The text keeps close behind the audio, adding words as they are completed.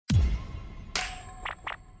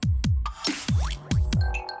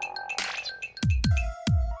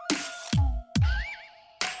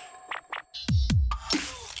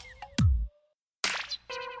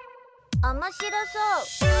白そ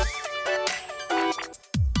う。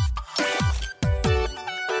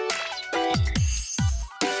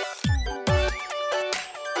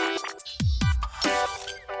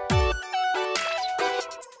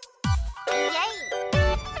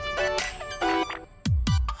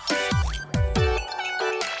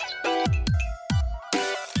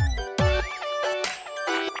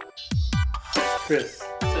Chris,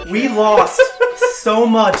 we lost so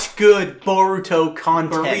much good Boruto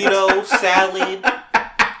content. Burrito, salad.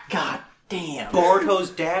 God damn. Boruto's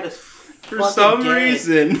dad is for some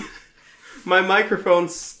reason, my microphone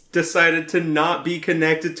decided to not be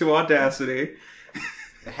connected to Audacity.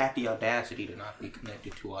 The happy audacity to not be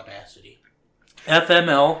connected to Audacity.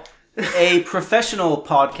 FML. A professional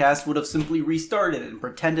podcast would have simply restarted and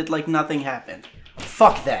pretended like nothing happened.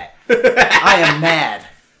 Fuck that. I am mad.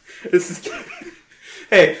 This is...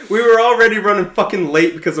 Hey, we were already running fucking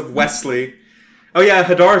late because of Wesley. Oh yeah,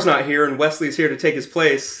 Hadar's not here and Wesley's here to take his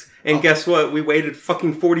place. And guess what? We waited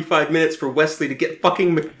fucking 45 minutes for Wesley to get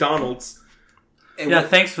fucking McDonald's. Yeah,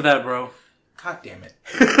 thanks for that, bro. God damn it.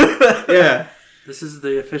 Yeah. This is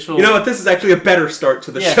the official... You know what? This is actually a better start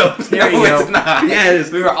to the show. There you go. It's not. Yeah, it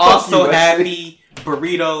is. We were all so happy.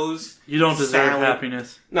 Burritos. You don't deserve salad.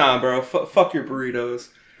 happiness. Nah, bro. Fuck your burritos.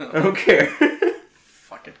 I don't care.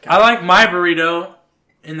 Fucking I like my burrito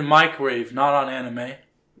in the microwave, not on anime.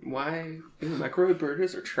 Why? Microwave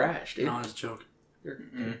burritos are trash, dude. No, it's a joke. They're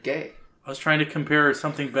gay. I was trying to compare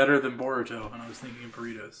something better than Boruto, and I was thinking of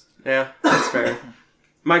burritos. Yeah, that's fair.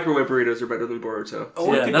 Microwave burritos are better than Boruto.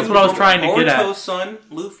 Oh, Yeah, that's what I was trying to get at. Boruto's son,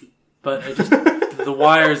 Luffy. But it just the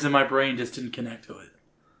wires in my brain just didn't connect to it.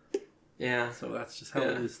 Yeah. So that's just how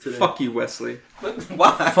it is today. Fuck you, Wesley.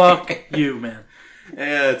 Why? Fuck you, man.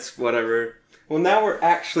 Yeah, it's whatever. Well, now we're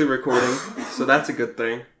actually recording, so that's a good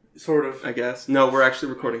thing. Sort of. I guess. No, we're actually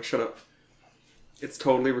recording. Shut up. It's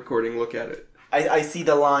totally recording. Look at it. I see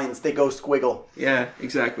the lines. They go squiggle. Yeah,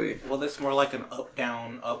 exactly. Well, that's more like an up,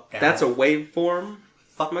 down, up, down. That's a waveform.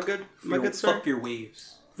 Fuck my good sir. Fuck your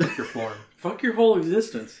waves. Fuck your form. Fuck your whole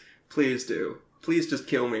existence. Please do. Please just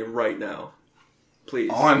kill me right now. Please.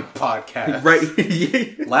 On podcast.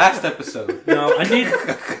 Right. Last episode. No,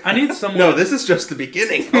 I need someone. No, this is just the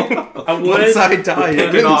beginning. I would. Once I die,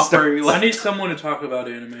 it really starts. I need someone to talk about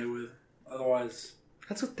anime with. Otherwise,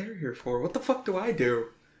 that's what they're here for. What the fuck do I do?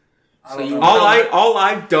 All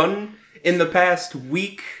I've done in the past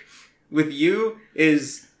week with you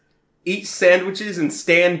is eat sandwiches and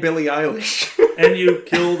stan Billie Eilish. And you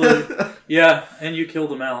kill the and you kill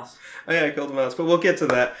the mouse. Oh yeah, I killed a mouse, but we'll get to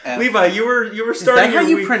that. Levi, you were starting. Is that how your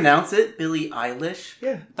you week... pronounce it, Billie Eilish?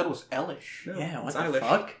 Yeah, I thought it was Elish. No, yeah, what the Eilish.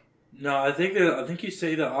 fuck? No, I think you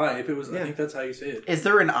say the I. If it was, I think that's how you say it. Is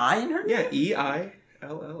there an I in her? Yeah,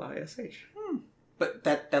 Eillish. But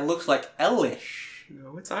that looks like Elish.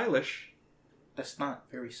 No, it's Eilish. That's not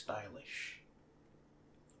very stylish.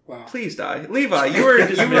 Wow. Please die, Levi. You were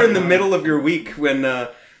in the middle of your week when I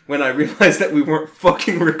realized that we weren't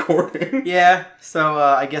fucking recording. Yeah. So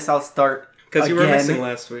I guess I'll start because you were again. missing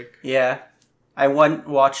last week. Yeah, I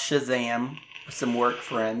watched Shazam with some work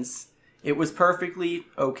friends. It was perfectly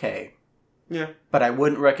okay. Yeah, but I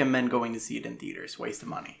wouldn't recommend going to see it in theaters. Waste of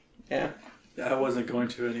money. Yeah, I wasn't going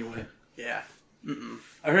to anyway. Yeah.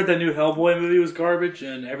 I heard that new Hellboy movie was garbage,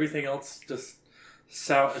 and everything else just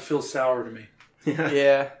it feels sour to me.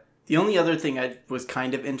 Yeah. The only other thing I was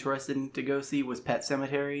kind of interested in to go see was Pet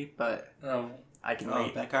Sematary, but I can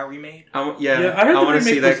wait. That got remade? I I want to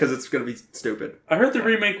see that because it's going to be stupid. I heard the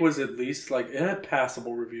remake was at least, it had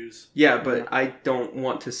passable reviews. Yeah, but I don't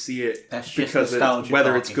want to see it because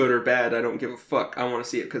whether it's good or bad, I don't give a fuck. I want to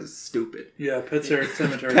see it because it's stupid. Yeah, Pet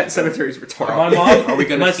Sematary. Pet Sematary's retarded. My mom, Are we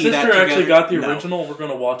gonna my see sister that actually together? got the original. We're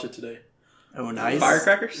going to watch it today. Oh, nice.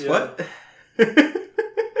 Firecrackers? Yeah. What?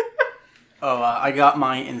 I got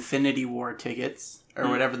my Infinity War tickets, or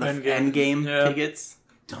whatever the Endgame tickets.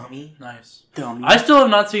 Dummy. Nice. Dummy. I still have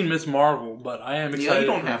not seen Miss Marvel, but I am excited. You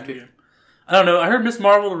don't have to. I don't know. I heard Miss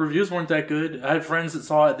Marvel, the reviews weren't that good. I had friends that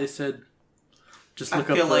saw it. They said, just look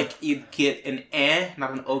up. I feel like you'd get an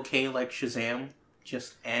not an okay like Shazam.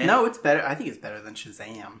 Just No, it's better. I think it's better than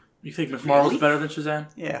Shazam. You think Miss Marvel's better than Shazam?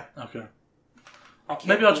 Yeah. Okay.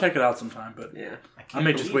 Maybe I'll check it out sometime, but yeah, I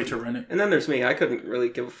may just wait to rent it. And then there's me. I couldn't really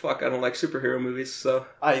give a fuck. I don't like superhero movies, so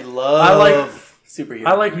I love superhero.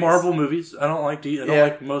 I like movies. Marvel movies. I don't like I don't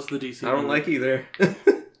like most of the DC. I don't movies. like either.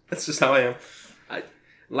 That's just how I am.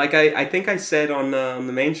 I think I said on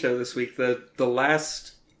the main show this week that the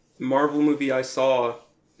last Marvel movie I saw,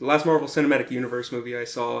 the last Marvel Cinematic Universe movie I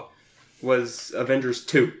saw was Avengers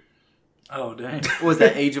 2. Oh dang! What was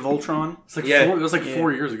that, Age of Ultron? It's like it was like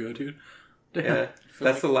 4 years ago, dude. Damn. Yeah.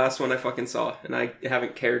 That's the last one I fucking saw, and I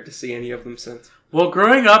haven't cared to see any of them since. Well,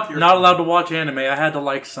 growing up, not allowed to watch anime. I had to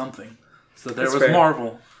like something. So there That's was fair.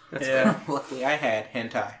 Marvel. That's Yeah. Luckily, I had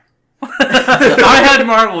hentai. I had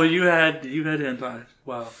Marvel. You had hentai.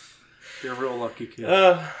 Wow, you're a real lucky kid.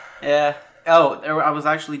 Yeah. Oh, I was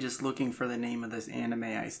actually just looking for the name of this anime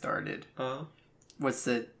I started. What's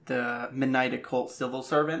the Midnight Occult Civil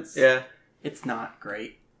Servants? Yeah, It's not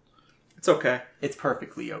great. it's okay. It's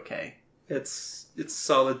perfectly okay. It's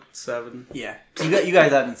solid 7. Yeah. You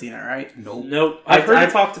guys haven't seen it, right? Nope. I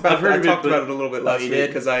I've talked about I've it a little bit last you week did?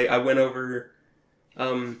 because I went over.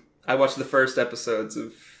 I watched the first episodes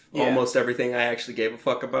of almost everything I actually gave a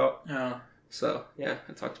fuck about. Yeah. So yeah,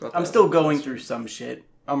 I talked about that. I'm still going through some shit.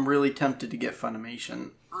 I'm really tempted to get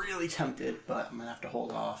Funimation. Really tempted, but I'm gonna have to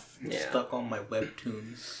hold off. I'm Yeah. stuck on my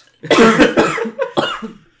webtoons.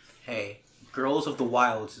 Hey, Girls of the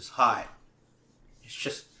Wilds is hot. It's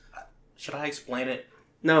just... Should I explain it?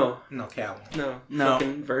 No, No, okay, I won't. No.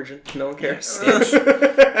 fucking virgin. No one cares.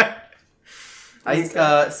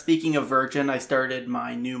 Speaking of Virgin, I started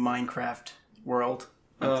my new Minecraft world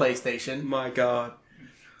on PlayStation. My God.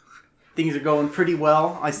 Things are going pretty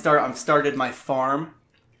well. I've started my farm.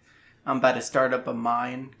 I'm about to start up a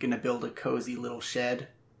mine. Gonna build a cozy little shed.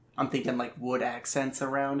 I'm thinking like wood accents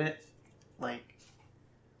around it. Like,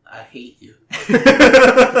 I hate you.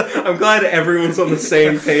 I'm glad everyone's on the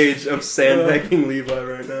same page of sandbagging Levi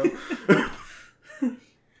right now.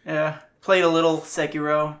 yeah. Played a little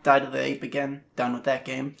Sekiro. Died of the ape again. Done with that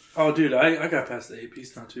game. Oh, dude, I got past the ape.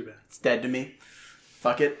 It's not too bad. It's dead to me.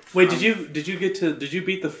 Fuck it. Wait, did you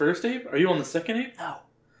beat the first ape? Are you on the second ape? No.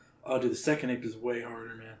 Oh, dude, the second ape is way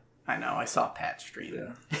harder, man. I know. I saw Pat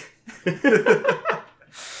stream. Yeah.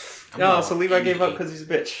 No, so Levi gave up because he's a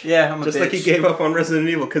bitch. Yeah, I'm a Just bitch. like he gave up on Resident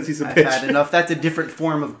Evil because he's a I've bitch. had enough. That's a different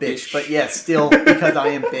form of bitch, but yeah, still because I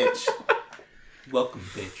am bitch. Welcome,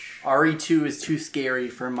 bitch. RE2 is too scary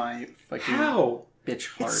for my fucking How?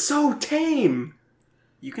 bitch heart. It's so tame.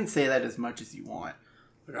 You can say that as much as you want.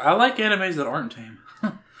 I like animes that aren't tame.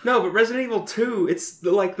 No, but Resident Evil 2, it's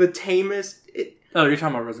like the tamest. Oh, you're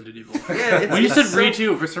talking about Resident Evil. Yeah, it's, When you said so-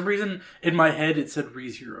 Re2, for some reason, in my head, it said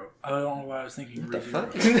Re0. I don't know why I was thinking What the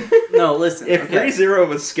Re0. fuck? No, listen. If okay. ReZero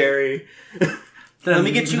was scary, Let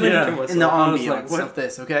me get you in the I was ambiance like, what? of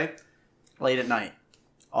this, okay? Late at night.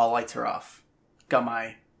 All lights are off. Got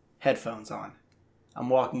my headphones on. I'm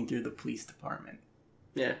walking through the police department.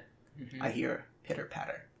 yeah. I hear a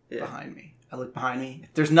pitter-patter Yeah. behind me. I look behind me.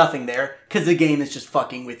 There's nothing there, because the game is just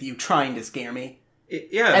fucking with you, trying to scare me.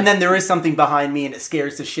 Yeah. And then there is something behind me, and it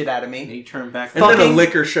scares the shit out of And me. you turn back and then a fucking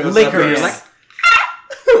liquor shows liquor, up and you're yeah.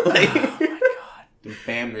 like, like Oh my god. and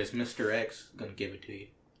bam, there's Mr. X gonna give it to you.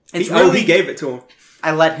 It's he really... gave it to him.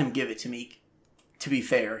 I let him give it to me. To be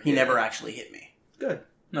fair, he Yeah. never actually hit me. Good.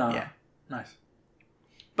 No. Yeah. Nice.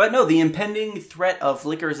 But no, the impending threat of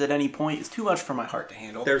lickers at any point is too much for my heart to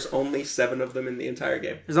handle. There's only 7 of them in the entire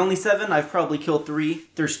game. There's only 7. I've probably killed 3.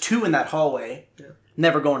 There's 2 in that hallway. Yeah.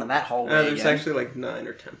 Never going in that hallway There's again. actually like 9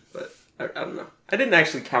 or 10, but I don't know. I didn't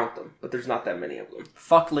actually count them, but there's not that many of them.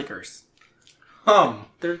 Fuck lickers.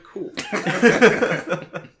 They're cool.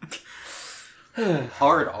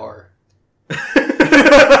 Hard R.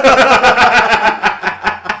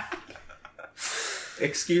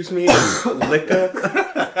 Excuse me,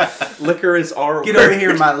 Licka. Liquor is R. Get over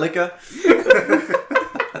here, my licker.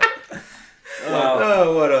 Wow.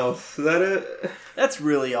 Oh, what else? Is that it? That's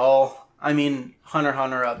really all. I mean, Hunter x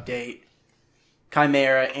Hunter update.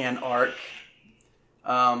 Chimera and Arc.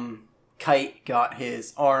 Kite got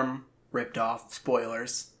his arm ripped off.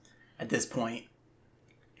 Spoilers. At this point.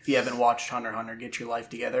 If you haven't watched Hunter x Hunter, get your life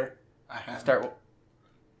together. I have. Start...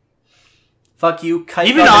 Fuck you, Kite.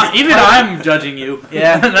 Even I'm judging you.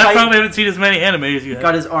 Yeah. And I probably haven't seen as many anime as you have.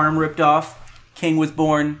 Got his arm ripped off. King was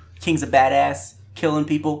born. King's a badass. Killing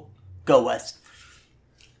people. Go West.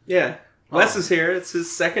 Yeah. Wes is here. It's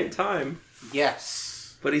his second time,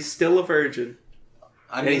 Yes. but he's still a virgin.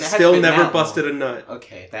 I And he it has still been never that busted long. a nut.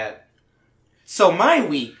 Okay, that. So my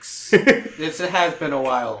weeks. It has been a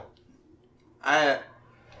while. I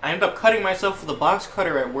ended up cutting myself with a box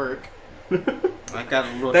cutter at work. I got a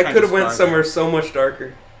real. That could have went somewhere so much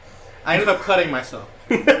darker. I ended up cutting myself.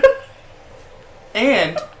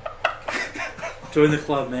 And Join the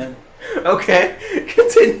club, man. Okay,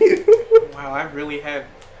 continue. wow, I really have.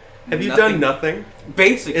 Have you done nothing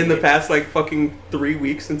Basically, in the past like fucking 3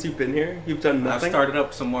 weeks since you've been here? You've done I've nothing. started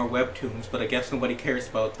up some more webtoons, but I guess nobody cares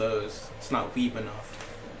about those. It's not weeb enough.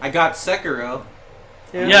 I got Sekiro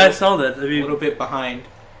Yeah, I saw that. Have a you? little bit behind.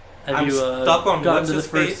 Have I'm you stuck on gotten what's to the his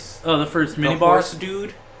first? face? Oh, the first mini The boss. horse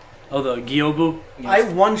dude. Oh, the Gyobu. I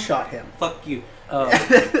one-shot him. Fuck you.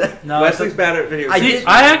 No, Wesley's bad at video I games. did-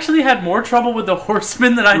 I actually had more trouble with the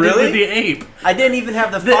horseman than I did Really? with the ape. I didn't even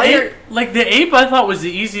have the The fire. ape, like the ape, I thought was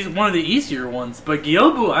the easiest, one of the easier ones. But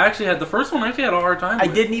Gyobu, I actually had the first one. I actually had a hard time. I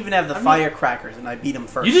with. didn't even have the firecrackers, and I beat him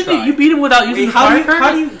first. You didn't. try. You beat him without using the How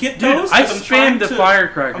firecrackers. do you get Dude, those? I 'Cause I'm trying spammed the to-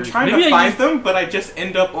 firecrackers. I'm trying Maybe to I find used- them, but I just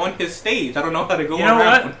end up on his stage. I don't know how to go You know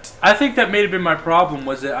around. what? I think that may have been my problem.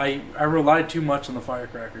 Was that I relied too much on the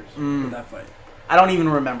firecrackers for that fight. I don't even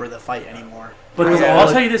remember the fight anymore. But Yeah.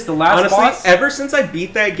 I'll tell you this: the last Honestly, boss. ever since I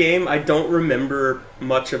beat that game, I don't remember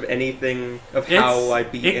much of anything of how I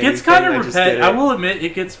beat It anything. gets kind I of just did repetitive. it. I will admit,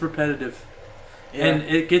 it gets repetitive. Yeah. And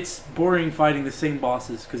it gets boring fighting the same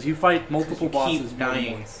bosses because you fight multiple you bosses keep more than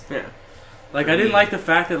dying. once. Yeah. Like I didn't like the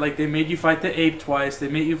fact that like they made you fight the ape twice. They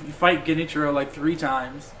made you fight Genichiro like 3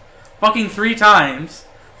 times, fucking 3 times,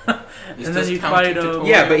 and then this you counting fight. tutorial?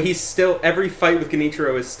 Yeah, but he's still every fight with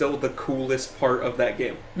Genichiro is still the coolest part of that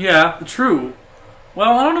game. Yeah, true.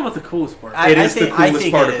 Well, I don't know what the coolest part. It is the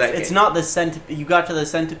coolest part of that It's game. not the centipede. You got to the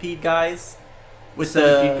centipede guys with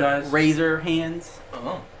Centipede the guys? razor hands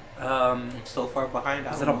Oh, Um, I'm so far behind.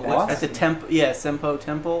 I Is don't it a know boss? what's at the temple. Yeah, Senpo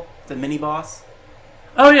Temple, the mini boss.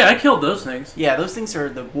 oh yeah, I killed those things. Yeah, those things are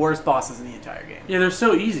the worst bosses in the entire game. Yeah, they're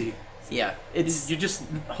so easy. Yeah, it's You just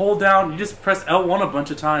hold down. You just press L1 a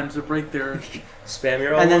bunch of times to break their. Spam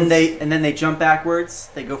your and then L1s. they jump backwards.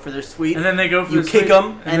 They go for their sweep. And then they go for You the kick sweep,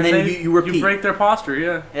 'em, and then they- you repeat. You break their posture.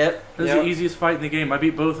 Yeah. Yep. That's Yep. the easiest fight in the game. I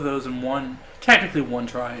beat both of those in technically one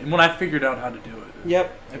try, and when I figured out how to do it.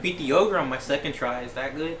 Yep. I beat the ogre on my second try. Is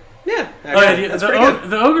that good? Yeah. Oh, yeah, that's the, pretty good.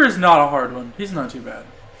 the ogre is not a hard one. He's not too bad.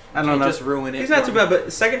 I don't Can't know. just ruin it. He's not for too me. bad,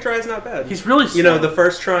 but second try is not bad. He's really slow. You know, the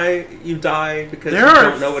first try you die because There you are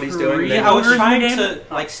don't know what he's doing. three- then Yeah, I was ogres in the trying game? to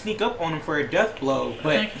like sneak up on him for a death blow,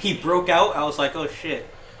 but he broke out. I was like, oh shit.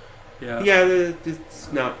 Yeah. Yeah,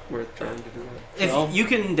 it's not worth trying to do that. If Well- you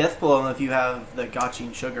can death blow them if you have the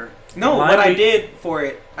gotching sugar. No, Mine what I be- did for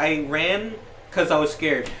it, I ran because I was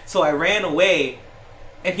scared. So I ran away,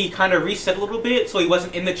 and he kind of reset a little bit, so he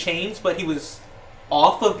wasn't in the chains, but he was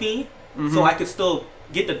off of me, so I could still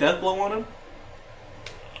get the death blow on him.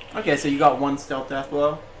 Okay, so you got one stealth death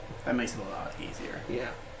blow. That makes it a lot easier. Yeah.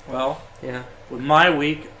 Well, Yeah. with my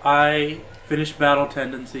week, I finished Battle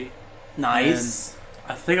Tendency. Nice.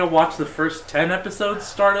 I think I watched the first 10 episodes,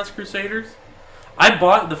 Stardust Crusaders. I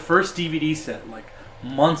bought the first DVD set like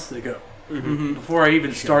months ago. Mm-hmm. Before I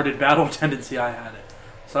even started Battle Tendency, I had it.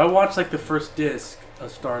 So I watched like the first disc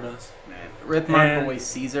of Stardust. Man, rip my And- boy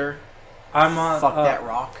Caesar. I'm on. Fuck that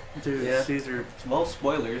rock. Dude, Yeah. Caesar. Well,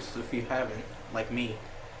 spoilers if you haven't, like me.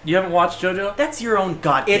 You haven't watched JoJo? That's your own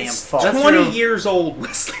goddamn It's fault. That's 20 real. years old,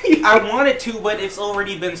 Wesley. I wanted to, but it's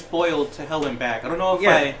already been spoiled to hell and back. I don't know if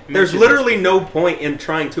Yeah, I. there's mentioned literally this no point in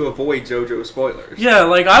trying to avoid JoJo spoilers. Yeah,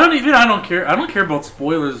 like I don't care. I don't care about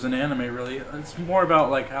spoilers in anime really. It's more about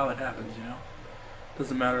like how it happens, you know.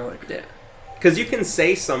 Doesn't matter like. Yeah. Because you can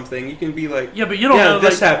say something, you can be like, Yeah, but you don't yeah, know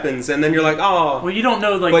this like, happens, and then you're like, oh. well, you don't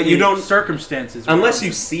know like But the you don't- circumstances. Unless around you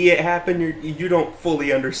it. see it happen, you don't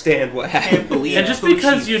fully understand what I can't happened. believe And just Fushi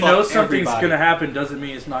because you know fucked something's everybody. gonna happen doesn't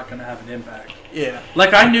mean it's not gonna have an impact. Yeah.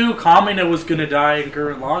 Like I knew Kamina was gonna die in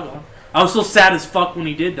Gurren Lagann. I was still sad as fuck when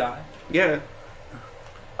he did die. Yeah.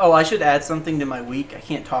 Oh, I should add something to my week. I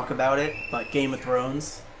can't talk about it, but Game of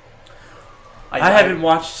Thrones. I haven't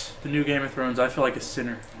watched the new Game of Thrones. I feel like a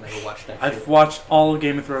sinner. I never watched that I've shit. watched all of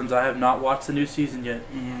Game of Thrones. I have not watched the new season yet.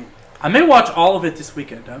 Mhm. I may watch all of it this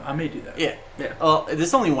weekend. I may do that. Yeah. Yeah.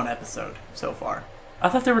 There's only one episode so far. I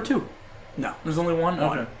thought there were 2. No. There's only one?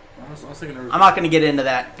 One. Okay. I was thinking there was I'm not going to get into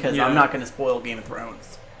that because Yeah. I'm not going to spoil Game of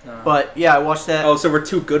Thrones. No. But yeah, I watched that. Oh, so we're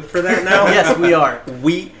too good for that now? Yes, we are.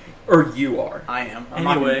 We, or you are. I am. I'm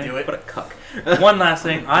not Anyway. going to do it. What a cuck. One last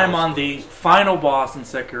thing. I am on the final boss in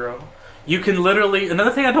Sekiro. You can literally...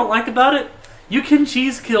 Another thing I don't like about it, you can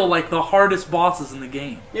cheese kill, like, the hardest bosses in the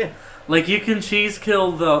game. Yeah. Like, you can cheese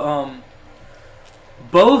kill the,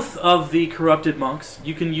 both of the corrupted monks.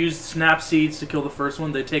 You can use snap seeds to kill the first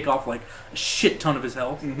one. They take off, like, a shit ton of his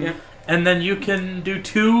health. Yeah. And then you can do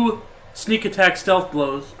 2 sneak attack stealth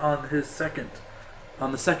blows on the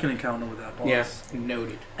second encounter with that boss. Yeah.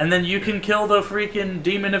 Noted. And then you can kill the freaking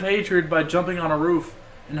demon of hatred by jumping on a roof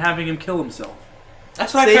and having him kill himself.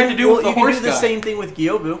 That's what I tried to do with the you horse can do the guy. same thing with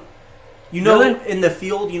Gyobu. You know, Really? in the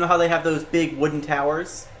field, you know how they have those big wooden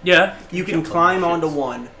towers? Yeah. You can Jump on climb the onto shits.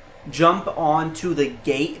 one, jump onto the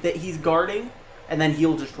gate that he's guarding, and then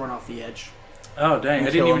he'll just run off the edge. Oh dang! And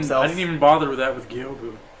I kill didn't himself. even bother with that with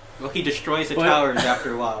Gyobu. Well, he destroys the But- towers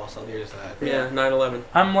after a while, so there's that. Yeah, 9/11.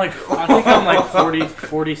 I think I'm like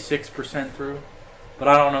 46% through, but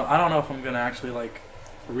I don't know if I'm gonna actually like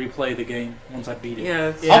replay the game once I beat it.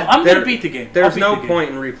 Yeah, I'm There- gonna beat the game. There's I'll beat no the game. point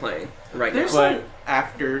in replaying right there's now. some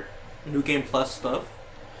after New Game Plus stuff.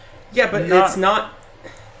 Yeah, but Not- it's not.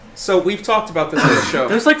 So we've talked about this on the show.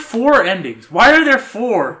 There's like 4 endings. Why are there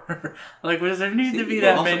 4? Like, does there need to be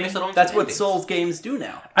that many? That's what Souls games do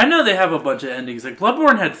now. I know they have a bunch of endings. Like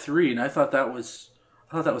Bloodborne had 3, and I thought that was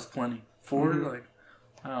plenty. 4, like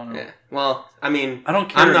I don't know. Yeah. Well, I mean, I don't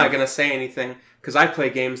care I'm not enough. gonna say anything because I play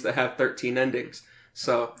games that have 13 endings.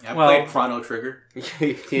 So, I Well- played Chrono Trigger.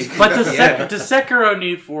 But does, does Sekiro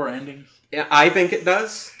need 4 endings? Yeah, I think it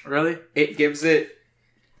does. Really? It gives it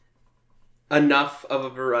enough of a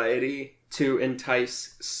variety to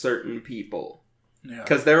entice certain people. Yeah.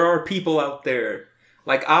 Because there are people out there,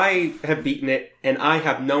 like I have beaten it, and I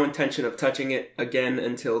have no intention of touching it again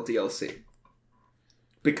until DLC.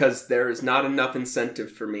 Because there is not enough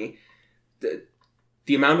incentive for me.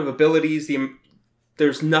 The amount of abilities,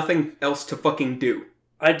 there's nothing else to fucking do.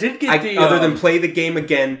 I did get Other than play the game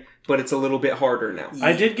again, but it's a little bit harder now.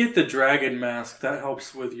 I did get the dragon mask. That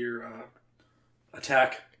helps with your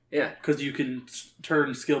attack. Yeah. Because you can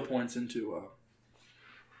turn skill points into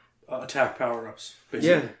attack power-ups. Basically.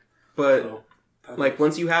 Yeah, but So, like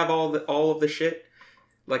once you have all of the shit,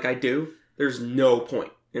 like I do, there's no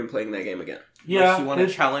point in playing that game again. yeah, Unless you want to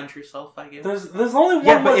it- challenge yourself, I guess. there's only one.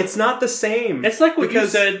 Yeah, but way- it's not the same. It's like what you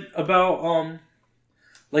because- said about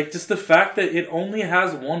like just the fact that it only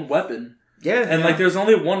has one weapon, Yeah, and like there's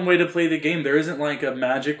only one way to play the game. There isn't like a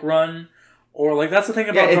magic run, or like that's the thing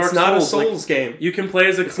about yeah, Dark it's not Souls. a Like, Souls game. you can play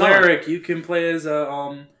as a It's not. cleric. You can play as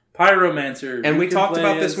a pyromancer. And you we can talked play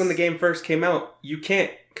about this as- when the game first came out. You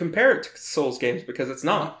can't compare it to Souls games because it's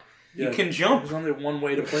not. Yeah, You can jump. There's only one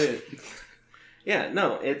way to play it. Yeah,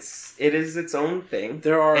 no, it is its own thing.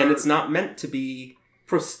 There are And it's not meant to be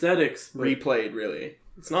prosthetics. but- replayed, really.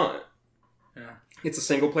 It's not. Yeah. It's a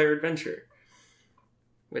single player adventure.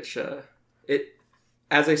 Which,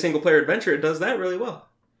 as a single player adventure, it does that really well.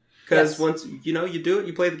 Because Yes. once, you do it,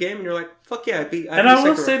 you play the game, and you're like, fuck yeah, I beat And I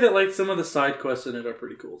will Sekiro. say that like some of the side quests in it are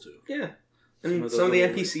pretty cool too. Yeah. Some And of some of the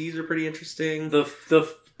little- NPCs are pretty interesting. The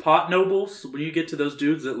pot nobles, when you get to those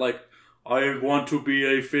dudes that like, I want to be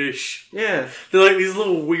a fish. Yeah. They're like these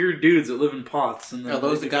little weird dudes that live in pots. And Are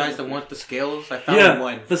those the guys that want the scales? I found Yeah,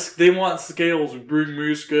 one. they want scales. Bring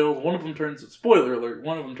me scales. One of them turns. Spoiler alert!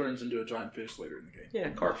 One of them turns into a giant fish later in the game. Yeah,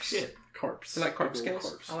 carps. Shit. Carps. I like carp Big old scales.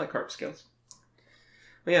 carps. I like carp scales.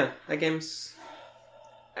 But yeah, that game's...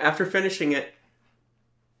 After finishing it...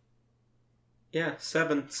 Yeah,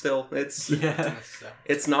 7 still. Yeah.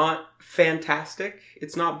 It's not fantastic.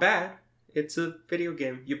 It's not bad. It's a video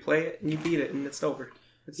game. You play it and you beat it and it's over.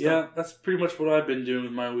 It's Yeah, done. that's pretty much what I've been doing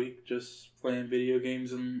with my week. Just playing video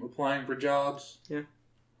games and applying for jobs. Yeah.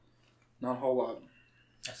 Not a whole lot.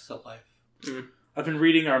 That's the life. I've been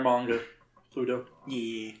reading our manga, Pluto.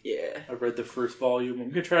 Yeah. Yeah. I've read the first volume.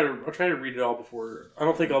 I'll try to read it all before. I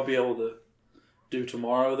don't think I'll be able to do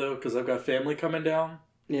tomorrow though, because I've got family coming down.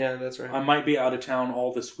 Yeah, that's right. I might be out of town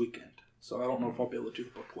all this weekend, so I don't know if I'll be able to do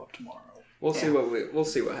the book club tomorrow. We'll see what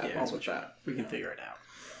happens Yeah, with that. We can figure it out.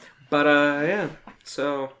 But yeah.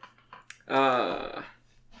 So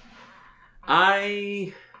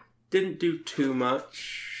I didn't do too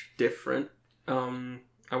much different.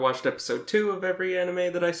 I watched episode 2 of every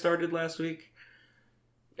anime that I started last week.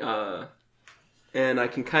 And I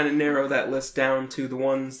can kind of narrow that list down to the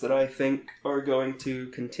ones that I think are going to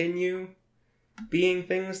continue being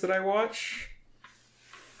things that I watch.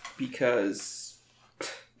 Because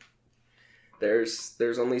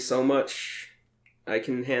there's only so much I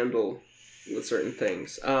can handle with certain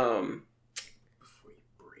things. What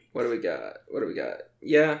do we got?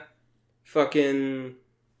 Yeah. Fucking...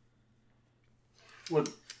 What?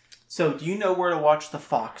 So, do you know where to watch the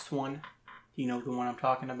Fox one? Do you know the one I'm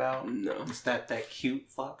talking about? No. Is that cute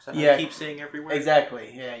fox that Yeah. I keep seeing everywhere?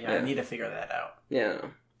 Exactly. Yeah. Yeah. I need to figure that out. Yeah.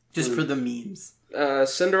 Just for the memes.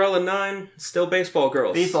 Cinderella 9, still Baseball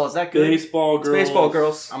Girls. Baseball, is that good? Baseball It's girls. Baseball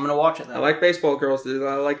Girls. I'm gonna watch it then. I like Baseball Girls, dude.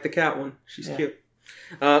 I like the cat one. She's Yeah. cute.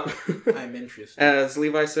 I'm interested. As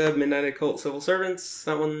Levi said, Midnight Occult Civil Servants.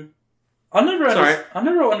 That one... I never alright.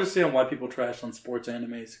 understand why people trash on sports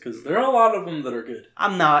animes because there are a lot of them that are good.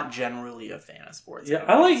 I'm not generally a fan of sports. Yeah,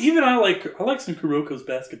 animes. I like some Kuroko's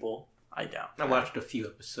basketball. I don't. I watched a few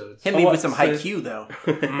episodes. Hit me Oh, with some so- Haikyuu though.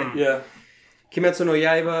 Yeah, Kimetsu no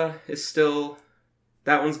Yaiba is still...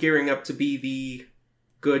 That one's gearing up to be the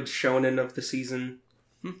good shonen of the season.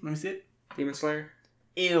 Let me see it. Demon Slayer.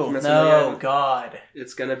 Ew. Kimetsu no No, Yaiba. God.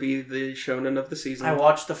 It's gonna be the shonen of the season. I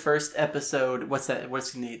watched the first episode. What's that?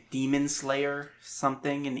 What's the name? Demon Slayer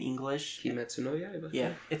something in English. Kimetsu no Yaiba.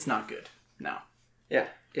 Yeah, it's not good. No. Yeah,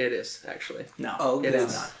 it is, actually. No. Oh, It yeah.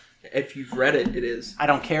 is. not. If you've read it, it is. I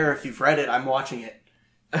don't care if you've read it. I'm watching it.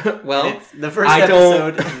 Well, And it's the first I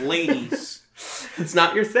episode. don't. Ladies. It's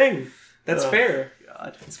not your thing. That's fair.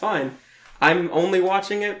 God. It's fine. I'm only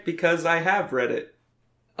watching it because I have read it.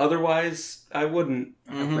 Otherwise, I wouldn't.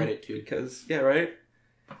 I've read it too. Because, yeah, right?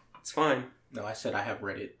 It's fine. No, I said I have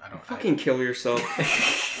read it. I don't. Fucking kill yourself.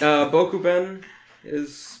 Bokuben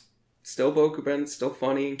is still Bokuben. It's still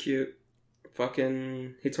funny and cute.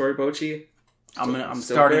 Fucking Hitori Bochi. I'm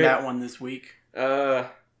still starting great. that one this week.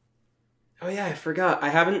 Oh yeah, I forgot. I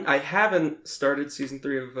haven't started season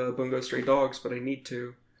 3 of Bungo Stray Dogs, but I need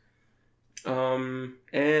to.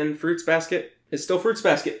 And Fruits Basket is still Fruits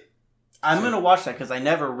Basket. I'm gonna watch that because I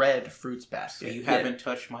never read Fruits So Basket. you haven't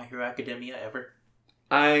touched My Hero Academia ever?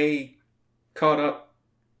 I caught up,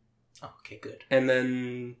 Oh, okay, good. and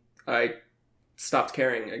then I stopped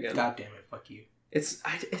caring again. God damn it, fuck you. It's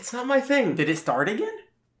not my thing. Did it start again?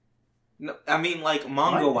 No, I mean, like,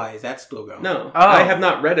 manga-wise, that's still going. No, Oh. I have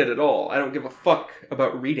not read it at all. I don't give a fuck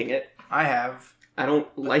about reading it. I have. I don't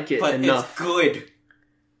like it But enough. it's good.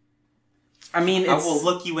 I mean, I it's, will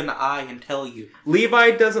look you in the eye and tell you.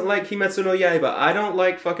 Levi doesn't like Kimetsu no Yaiba. I don't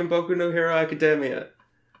like fucking Boku no Hero Academia.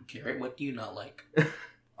 Garrett, what do you not like?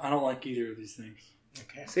 I don't like either of these things.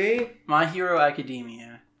 Okay. See? My Hero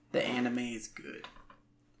Academia. The anime is good,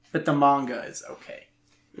 but the manga is okay.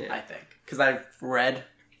 Yeah. I think because I've read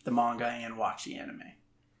the manga and watched the anime.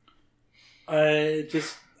 I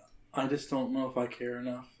just don't know if I care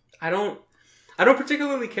enough. I don't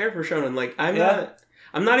particularly care for shonen. Like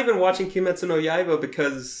I'm not even watching Kimetsu no Yaiba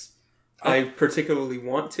because I particularly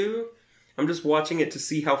want to. I'm just watching it to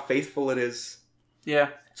see how faithful it is Yeah,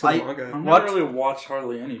 to the manga. I've What? never really watched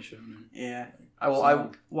hardly any shonen. yeah. I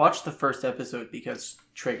watched the first episode because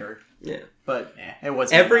Trigger, Yeah. but it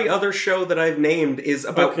wasn't Every enough. other show that I've named is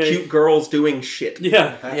about Okay. cute girls doing shit.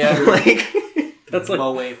 Yeah, Yeah. Like that's like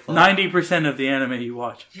Moe fuck. 90% of the anime you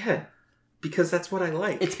watch. yeah. Because that's what I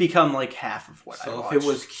like. It's become like half of what I So watched. if it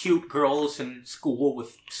was cute girls in school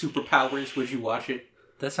with superpowers, would you watch it?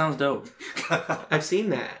 That sounds dope. I've seen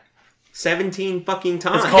that 17 fucking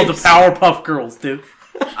times. It's called the Powerpuff Girls, dude.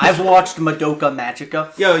 I've watched Madoka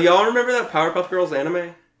Magica. Yo, y'all remember that Powerpuff Girls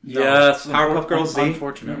anime? Yes, Powerpuff Girls Z?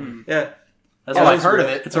 Unfortunately, Yeah. that's Oh, why I've heard of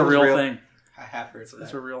it. It's That a was real real. thing. I have heard of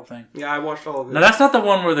It's that. a real thing. Yeah, I watched all of it. Now that's not the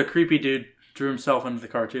one where the creepy dude drew himself into the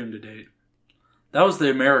cartoon to date. That was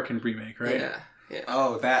the American remake, right? Yeah. Yeah.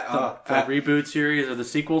 Oh, that. The reboot series or the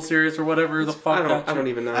sequel series or whatever the fuck. I don't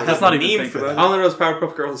even know. I That's have not a even meme think for about that. All I know is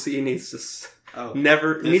Powerpuff Girls Z needs to Oh,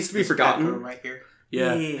 it needs to be this forgotten. back room right here.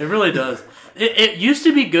 Yeah, it really does. It used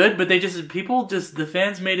to be good, but the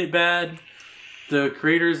fans made it bad. The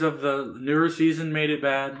creators of the newer season made it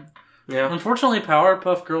bad. Yeah. Unfortunately,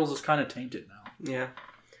 Powerpuff Girls is kind of tainted now. Yeah.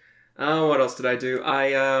 What else did I do?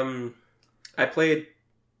 I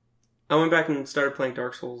went back and started playing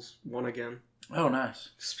Dark Souls 1 again. Oh, nice.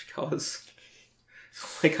 Just because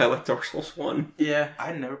I like Dark Souls 1. Yeah.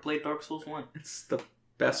 I never played Dark Souls 1. It's the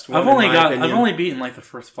best one. I've only in my opinion. I've only beaten like the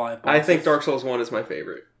first 5 bosses. I think Dark Souls 1 is my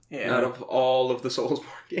favorite. Yeah. Out of all of the Soulsborne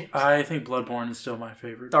games. I think Bloodborne is still my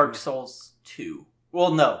favorite. Dark Souls 2.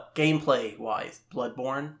 Well, no. Gameplay-wise,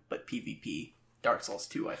 Bloodborne, but PvP. Dark Souls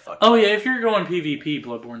 2, I fucking... Oh yeah, if you're going PvP,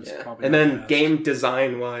 Bloodborne's Yeah. probably. And not the then best. game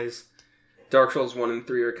design wise, Dark Souls 1 and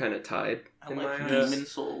 3 are kind of tied. I in like my eyes. Demon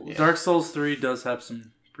Souls. Dark Souls 3 does have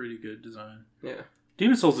some pretty good design. Yeah.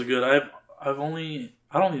 Demon Souls is good. I don't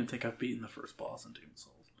even think I've beaten the first boss in Demon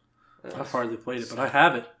Souls. I've hardly played it, but I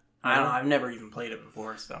have it. I don't know. I've never even played it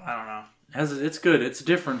before, so I don't know. It's good. It's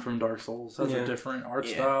different from Dark Souls. It has Yeah. a different art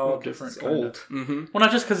Yeah. style, Well, 'cause different it's kinda- old. Mm-hmm. Well,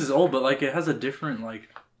 not just because it's old, but like it has a different like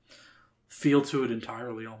feel to it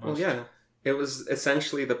entirely almost. Well, yeah. It was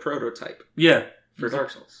essentially the prototype Yeah. for Dark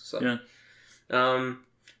Souls. So. Yeah.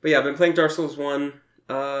 But yeah, I've been playing Dark Souls 1,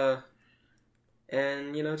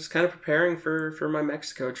 and, just kind of preparing for my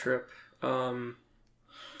Mexico trip. I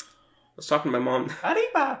was talking to my mom.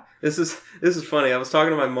 Arriba! This is funny. I was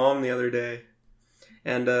talking to my mom the other day,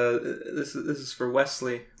 and this is for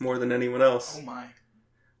Wesley more than anyone else. Oh my.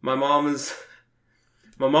 My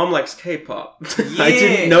mom likes K-pop. Yeah. I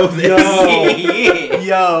didn't know this. Yeah.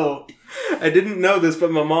 Yo! I didn't know this,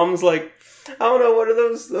 but my mom's like, I don't know, what are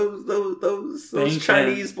those Bang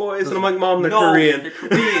Chinese Chan. boys? And I'm like, Mom, they're No, Korean. they're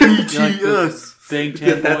Korean. BTS. Bang Chan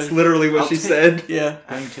Yeah, that's boy. literally what she said. Yeah.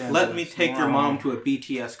 Bang Chan Let boy. me take your mom to a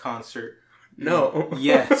BTS concert. No.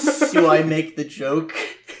 Yes. Do I make the joke?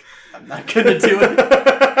 I'm not gonna do it.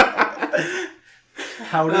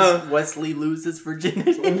 How does Wesley lose his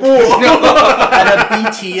virginity? At a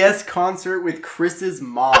BTS concert with Chris's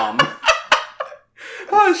mom.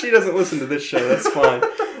 Oh, she doesn't listen to this show. That's fine.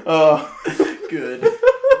 Oh, Good.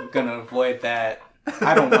 I'm gonna avoid that.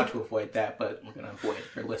 I don't want to avoid that, but we're gonna avoid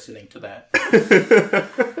her listening to that.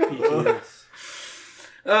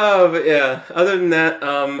 But yeah. Other than that,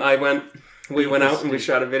 we went out and we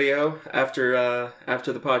shot a video after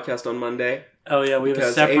the podcast on Monday. Oh yeah, we have a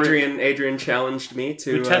Because separate. Adrian challenged me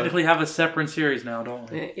to. We technically have a separate series now, don't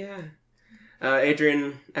we? Yeah.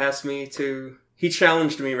 Adrian asked me to. He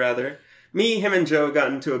challenged me rather. Me, him, and Joe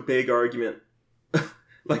got into a big argument,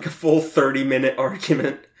 like a full 30-minute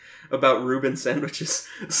argument about Reuben sandwiches.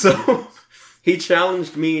 So he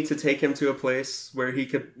challenged me to take him to a place where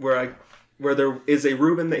where there is a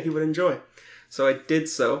Reuben that he would enjoy. So I did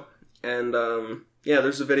so, and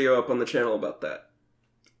there's a video up on the channel about that.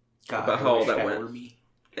 God, about how all that went.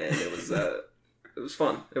 And it was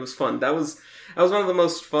fun. It was fun. That was one of the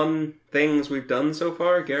most fun things we've done so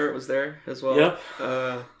far. Garrett was there as well. Yep.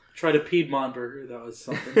 Tried a Piedmont burger. That was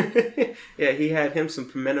something. Yeah, he had some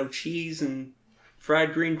pimento cheese and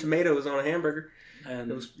fried green tomatoes on a hamburger.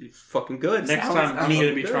 And it was fucking good. Next time I'm going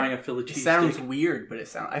to be trying a Philly cheese. It sounds steak. weird, but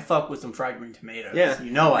I fuck with some fried green tomatoes. Yeah,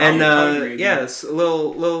 you know. It's a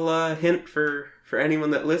little hint for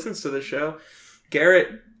anyone that listens to the show.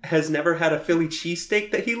 Garrett has never had a Philly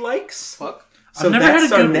cheesesteak that he likes. Fuck. So I've never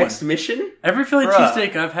that's had a our good next one. mission. Every Philly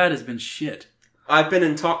cheesesteak I've had has been shit. I've been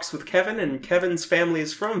in talks with Kevin, and Kevin's family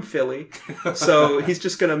is from Philly, so he's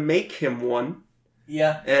just gonna make him one.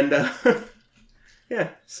 Yeah. And yeah,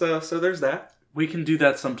 so there's that. We can do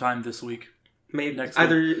that sometime this week. Maybe next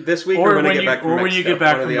either this week or when I get back from Mexico. Or when you get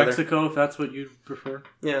back one or from the other. Mexico, if that's what you prefer.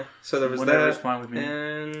 Yeah, so there was Whatever that. is fine with me.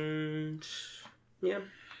 And yeah,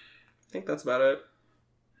 I think that's about it.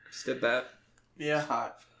 Just did that. Yeah.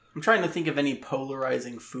 I'm trying to think of any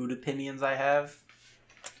polarizing food opinions I have.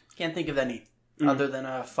 Can't think of any other than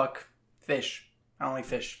fuck fish. I don't like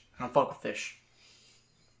fish. I don't fuck with fish.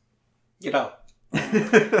 Get out.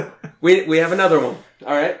 We have another one.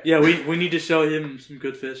 All right. Yeah, we need to show him some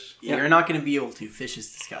good fish. Yeah. You're not going to be able to. Fish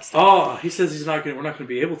is disgusting. Oh, he says we're not going to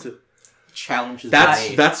be able to. Challenges.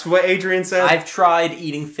 That's what Adrian said. I've tried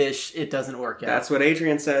eating fish. It doesn't work out. That's what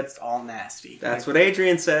Adrian said. It's all nasty. That's what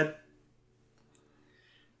Adrian said.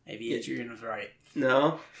 Maybe Adrian was right.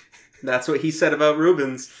 No, that's what he said about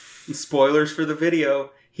Rubens. And spoilers for the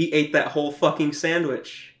video. He ate that whole fucking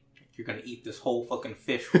sandwich. You're gonna eat this whole fucking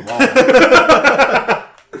fish raw.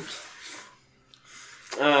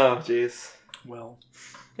 Oh, jeez. Well,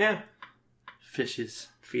 yeah. Fishes.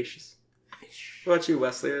 Fish. What about you,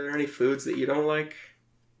 Wesley? Are there any foods that you don't like?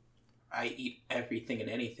 I eat everything and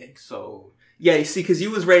anything, so... Yeah, you see, because you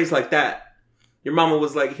was raised like that. Your mama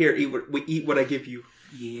was like, here, eat what I give you.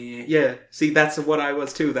 Yeah. Yeah, see, that's what I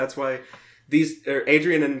was too. That's why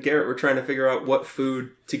Adrian and Garrett were trying to figure out what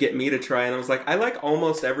food to get me to try, and I was like, I like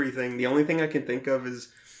almost everything. The only thing I can think of is,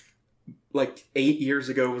 like, 8 years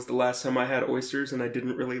ago was the last time I had oysters, and I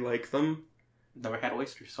didn't really like them. Never had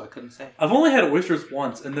oysters, so I couldn't say. I've only had oysters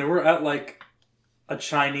once, and they were at, like, a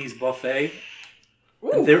Chinese buffet.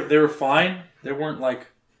 And they were fine. They weren't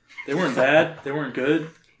bad. They weren't good.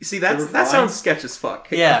 You see, that sounds sketch as fuck.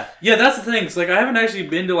 Yeah. Yeah, that's the thing. It's like, I haven't actually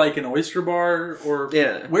been to, like, an oyster bar or...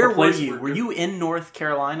 Yeah. Where a were place you? Were you in North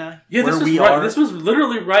Carolina? Yeah, where this was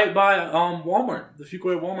literally right by Walmart. The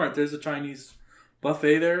Fuquay Walmart. There's a Chinese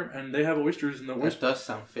buffet there, and they have oysters in the That oyster. does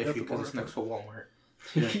sound fishy because it's next to Walmart.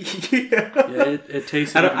 Yeah, it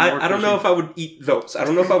tastes. I don't know if I would eat those. I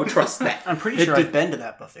don't know if I would trust that. I'm pretty sure I've been to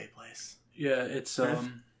that buffet place. Yeah, it's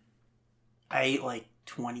I ate like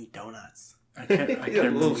 20 donuts. I can't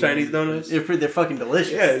little Chinese donuts. They're fucking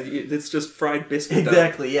delicious. Yeah, it's just fried biscuit.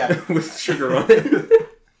 Exactly. Yeah, with sugar on it.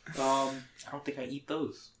 I don't think I eat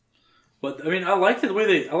those. But I mean, I like the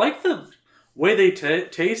way they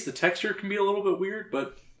taste. The texture can be a little bit weird,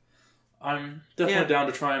 but I'm definitely down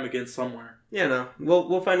to try them again somewhere. Yeah, no,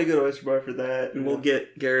 we'll find a good oyster bar for that, and we'll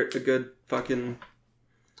get Garrett a good fucking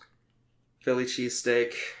Philly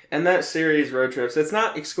cheesesteak. And that series, Road Trips, it's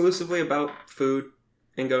not exclusively about food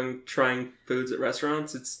and trying foods at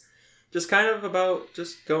restaurants. It's just kind of about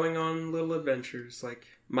just going on little adventures. Like,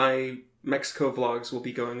 my Mexico vlogs will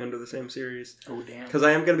be going under the same series. Oh, damn. Because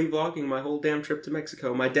I am going to be vlogging my whole damn trip to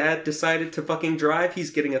Mexico. My dad decided to fucking drive.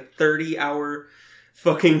 He's getting a 30-hour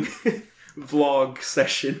fucking vlog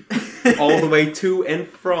session all the way to and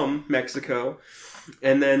from Mexico.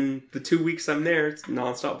 And then the 2 weeks I'm there, it's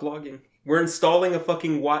nonstop vlogging. We're installing a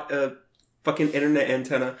fucking internet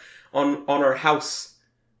antenna on our house.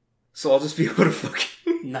 So I'll just be able to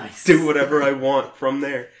fucking do whatever I want from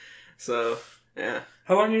there. So, yeah.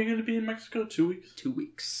 How long are you going to be in Mexico? 2 weeks? 2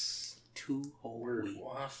 weeks. 2 whole weeks.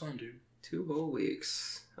 Wow, have fun, dude. 2 whole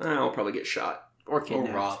weeks. I'll probably get shot. or kidnapped.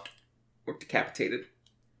 Or robbed. Or decapitated.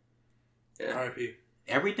 Yeah. R.I.P.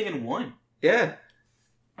 Everything in one. Yeah.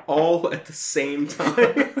 all at the same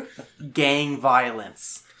time. Gang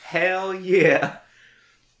violence. Hell yeah.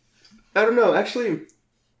 I don't know. Actually,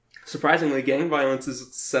 surprisingly, gang violence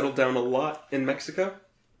has settled down a lot in Mexico.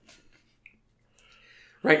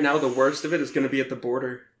 Right now, the worst of it is going to be at the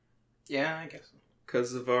border. Yeah, I guess so.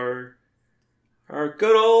 Because of our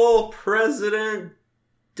good old President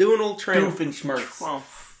Donald Trump. Doofenshmirtz.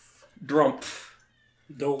 Drump.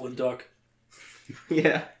 Dolan Duck.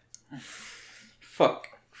 Yeah. Fuck.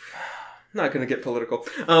 Not gonna get political.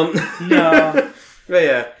 No. But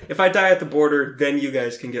yeah, if I die at the border, then you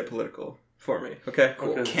guys can get political for me. Okay,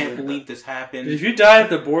 cool. Okay. Can't believe this happened. If you die at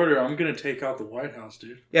the border, I'm gonna take out the White House,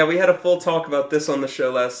 dude. Yeah, we had a full talk about this on the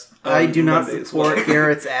show last. I do not Monday as support well.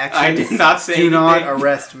 Garrett's actions. I did not say Do not anything.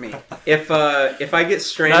 arrest me. If I get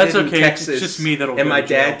stranded That's okay. in Texas, It's just me that'll and go my to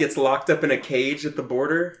jail. dad gets locked up in a cage at the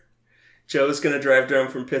border, Joe's gonna drive down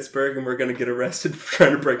from Pittsburgh, and we're gonna get arrested for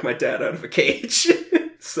trying to break my dad out of a cage.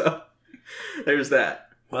 So there's that.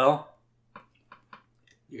 Well,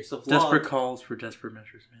 You're so flawed. desperate calls for desperate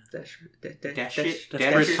measures, man.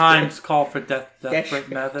 Desperate times call for desperate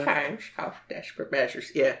methods. Times call for desperate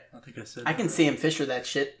measures. Yeah. I think I said I that. can Sam Fisher that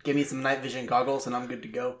shit. Give me some night vision goggles and I'm good to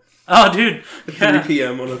go. Oh, dude. 3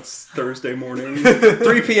 p.m. on a Thursday morning.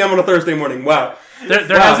 3 p.m. on a Thursday morning. Wow. There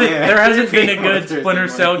Wow, hasn't yeah. there hasn't been a good Thursday Splinter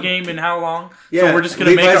morning. Cell game in how long? Yeah, So we're just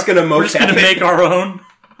gonna Levi's make gonna we're just gonna mocap it. make our own.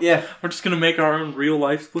 Yeah. We're just gonna make our own real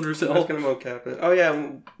life Splinter I was Cell. gonna mocap it. Oh yeah,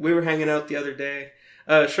 we were hanging out the other day.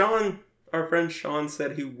 Sean, our friend Sean,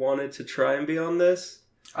 said he wanted to try and be on this,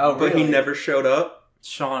 Oh, but he never showed up.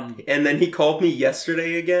 Sean. And then he called me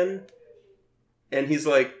yesterday again, and he's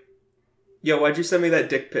like, "Yo, why'd you send me that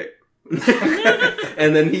dick pic?"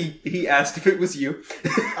 And then he asked if it was you.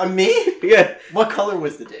 Me? Yeah, What color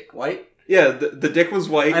was the dick? White? yeah. The dick was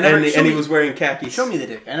white, I never- and show he me- was wearing khakis. Show me the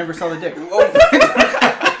dick. I never saw the dick.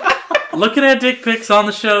 Looking at dick pics on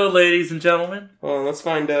the show, ladies and gentlemen. Well, let's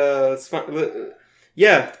find.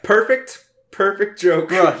 Yeah, perfect joke.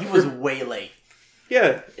 Bruh, he was way late.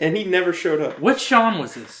 Yeah, and he never showed up. Which Sean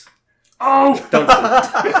was this? Oh!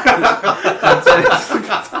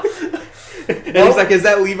 And he's like, "Is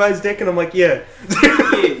that Levi's dick?" And I'm like, "Yeah."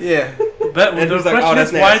 Yeah. But And the he's like, question "Oh,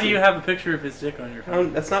 is, that's why nasty." do you have a picture of his dick on your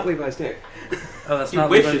phone? That's not Levi's dick. Oh, that's He not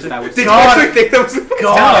wishes Levi's dick. that was. Did you God. actually think that was? God, No,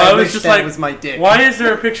 I I was wish just that like, was my dick. Why is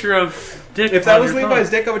there a picture of dick? If that on was your Levi's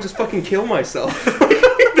phone? dick, I would just fucking kill myself.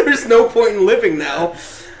 There's no point in living now.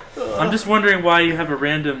 I'm just wondering why you have a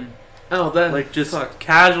random, Oh, that like, just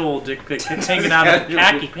casual dick pic hanging out of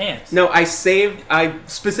khaki pants. No, I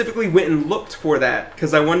specifically went and looked for that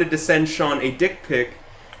because I wanted to send Sean a dick pic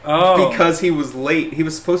Oh, because he was late. He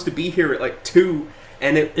was supposed to be here at like 2,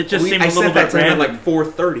 and It just seemed I a little sent that bit to him at random. like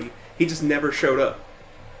 4:30. He just never showed up.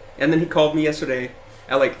 And then he called me yesterday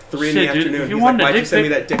at like 3 in the Shit, dude, afternoon. if you He's like, wanted a "Why'd you dick send me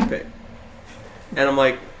pic- that dick pic?" And I'm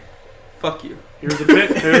like, "Fuck you."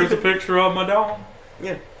 here's a picture of my dog.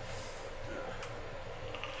 Yeah.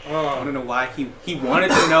 I don't know why he wanted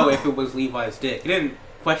to know if it was Levi's dick. He didn't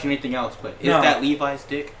question anything else, but is No. that Levi's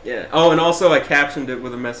dick? Yeah. Oh, and also I captioned it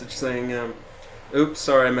with a message saying, "Oops,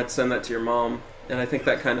 sorry, I meant to send that to your mom." And I think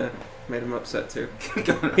that kind of made him upset too.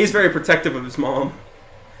 He's very protective of his mom,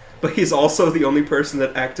 but he's also the only person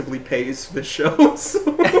that actively pays the show. So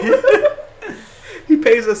he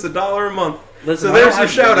pays us $1 a month. Listen, So I don't there's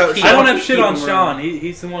your have- shout out. I don't have Keep shit him on around. Sean.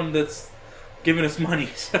 He's the one that's giving us money,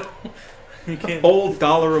 so you can't. Whole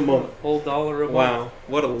 $1 a month. Whole dollar a month. Wow,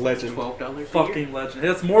 what a legend. $12. Fucking legend.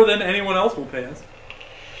 That's more than anyone else will pay us.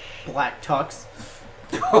 Black tux.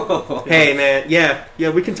 Hey man, yeah,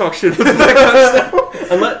 we can talk shit about the Black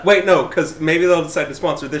Tux now. Wait, no, because maybe they'll decide to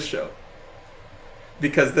sponsor this show.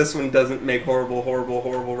 Because this one doesn't make horrible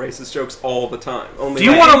racist jokes all the time. Only Do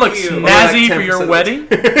you like- want to look only like snazzy for 10% your of wedding?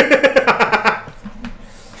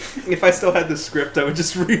 If I still had the script, I would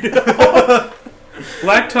just read it off.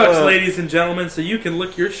 Black tux, ladies and gentlemen, so you can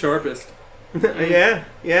look your sharpest. Yeah.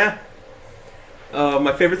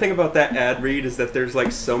 My favorite thing about that ad read is that there's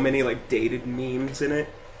like so many like dated memes in it.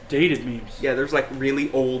 Dated memes. Yeah, there's like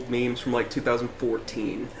really old memes from like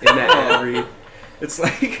 2014 in that ad read. It's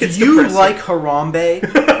like Do it's you depressing. like Harambe?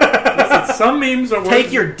 Listen, some memes are worth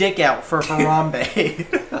Take your dick out for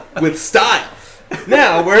Harambe. with style.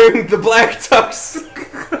 Now wearing the black tux.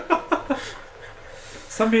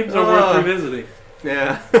 Some memes are worth revisiting.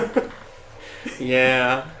 Yeah.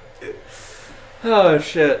 Yeah. Oh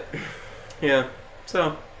shit. Yeah.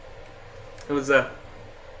 So it was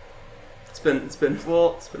it's been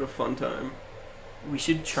a fun time. We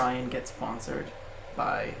should try and get sponsored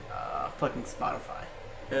by fucking Spotify.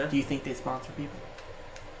 Yeah. Do you think they sponsor people?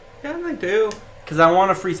 Yeah, they do. Because I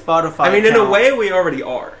want a free Spotify I mean, in a account. way, we already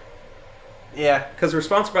are. Yeah. Because we're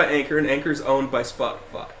sponsored by Anchor, and Anchor's owned by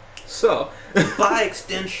Spotify. So, By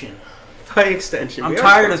extension. by extension, I'm we are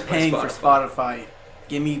tired of sponsored by paying for Spotify.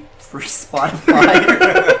 Give me free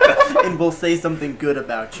Spotify, and we'll say something good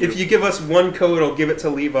about you. If you give us one code, I'll give it to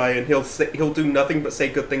Levi, and he'll do nothing but say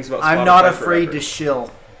good things about Spotify. I'm not afraid forever. to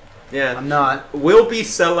shill. Yeah, I'm not. We'll be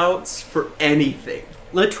sellouts for anything.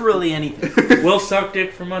 Literally anything. We'll suck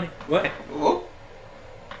dick for money. What? Oh.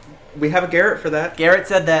 We have a Garrett for that. Garrett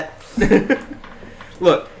said that.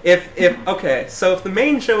 Look, if the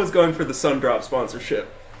main show is going for the Sundrop sponsorship,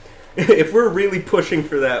 if we're really pushing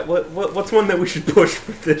for that, what's one that we should push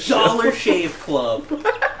for this show? Dollar Shave Club.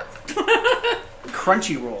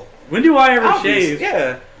 Crunchyroll. When do I ever Obvious, shave?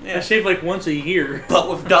 Yeah. I shave like once a year. But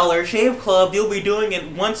with Dollar Shave Club, you'll be doing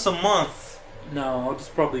it once a month. No, I'll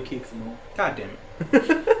just probably keep them all. God damn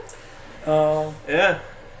it. Yeah.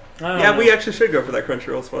 I don't Yeah, know. we actually should go for that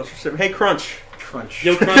Crunchyroll sponsorship. Hey, Crunch. Crunch.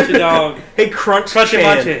 Yo, Crunchy Dog. Hey, Crunch Crunchy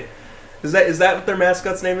Chan. Manche. Is that what their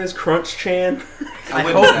mascot's name is? Crunch Chan? I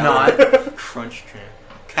wouldn't hope doubt not. it. Crunch Chan.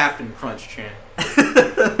 Captain Crunch Chan.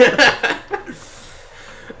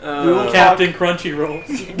 We will Captain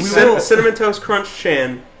Crunchyroll. Cinnamon Toast Crunch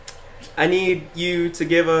Chan. I need you to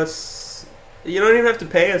give us... You don't even have to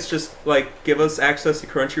pay us, just, give us access to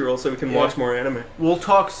Crunchyroll so we can watch more anime. We'll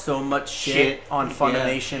talk so much shit on Yeah.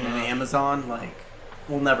 Funimation and Amazon,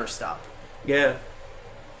 we'll never stop. Yeah.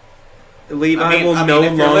 Levi I mean, will if no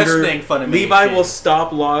you're longer... listening, Funimation. Levi will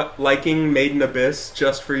stop liking Made in Abyss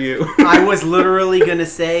just for you. I was literally gonna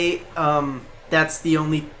say, that's the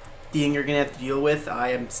only thing you're gonna have to deal with.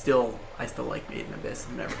 I still like Made in Abyss.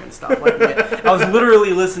 I'm never gonna stop liking it. I was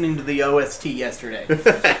literally listening to the OST yesterday.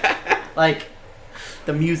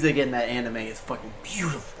 The music in that anime is fucking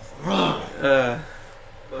beautiful.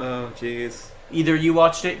 Oh, jeez. Either you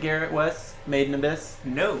watched it, Garrett West, Made in Abyss?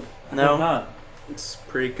 No. No? Not. It's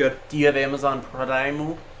pretty good. Do you have Amazon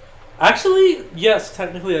Prime? Actually, yes,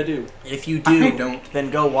 technically I do. If you do, I don't. then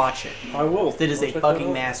go watch it. I will. It is I'll a check fucking that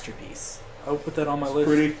out. masterpiece. I'll put that on my list.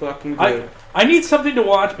 Pretty fucking good. I need something to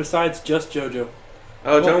watch besides just JoJo.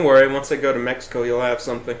 Oh, don't worry. Once I go to Mexico, you'll have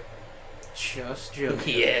something. Just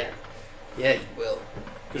joking. Yeah. Yeah, you will.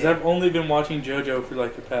 Because I've only been watching JoJo for the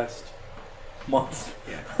past month.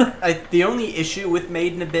 The only issue with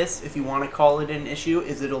Made in Abyss, if you want to call it an issue,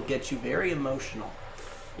 is it'll get you very emotional.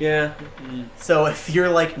 Yeah. So if you're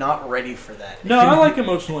not ready for that, No, I like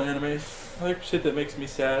emotional animes. I like shit that makes me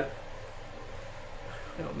sad.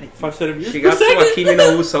 it'll make you... 5 centimeters She per got to second. Akimi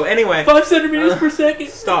no Uso. Anyway, 5 centimeters per second.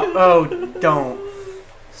 stop. Oh, don't.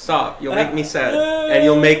 Stop. You'll make me sad. And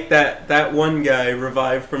you'll make that one guy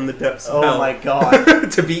revive from the depths of Oh hell. my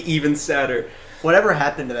god. To be even sadder. Whatever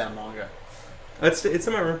happened to that manga? It's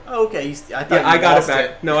in my room. Oh, okay. I thought Yeah, you I got it lost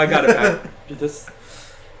back. No, I got it back.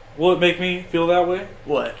 Will it make me feel that way?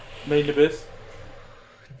 What? Made in Abyss?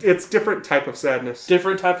 It's different type of sadness.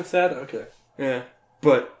 Different type of sad? Okay. Yeah.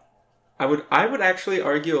 But I would actually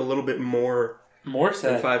argue a little bit more More than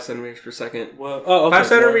sad. 5 centimeters per second. Well, oh, okay. 5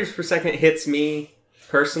 centimeters per second hits me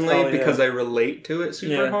personally Oh, yeah. because I relate to it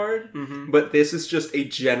super Yeah. hard. Mm-hmm. But this is just a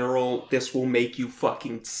general, this will make you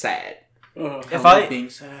fucking sad. If I being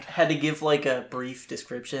sad. had to give a brief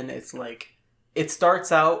description, it's it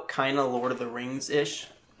starts out kind of Lord of the Rings-ish,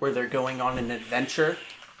 where they're going on an adventure,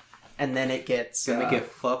 and then it gets... Gonna get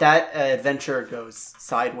fucked. That adventure goes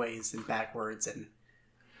sideways and backwards and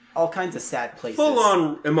all kinds of sad places. Full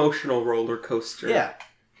on emotional roller coaster. Yeah.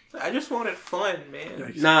 I just wanted fun,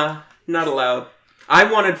 man. Nah, not allowed. I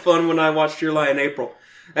wanted fun when I watched Your Lie in April.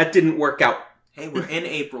 That didn't work out. Hey, we're in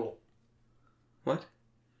April. What?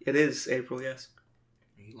 It is April, yes.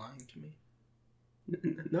 Are you lying to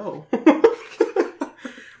me? No.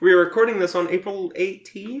 We were recording this on April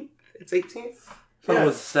 18th? It's 18th? I thought it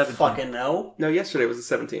was 17th. Fucking no. No, yesterday was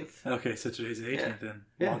the 17th. Okay, so today's the 18th Yeah. then,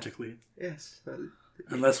 Yeah. logically. Yes.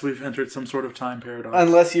 Unless we've entered some sort of time paradox.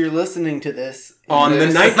 Unless you're listening to this On the This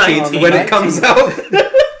is 19th on the when it comes 19th.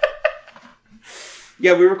 out.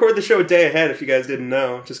 Yeah, we record the show a day ahead if you guys didn't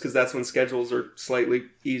know, just because that's when schedules are slightly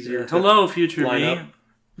easier to Hello, future line me. up.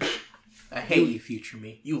 I hate you, future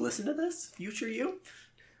me. You listen to this? Future you?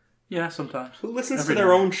 Yeah, sometimes. Who listens Every to their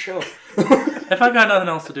now. own show? If I've got nothing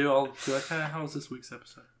else to do, I'll be like, how was this week's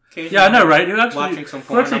episode? Occasionally Yeah, I know, right? Who Watching actually, some who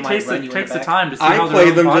porn, actually I might takes run the, you in takes the the back. time to see I how play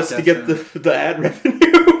their them own just to podcast get is? the ad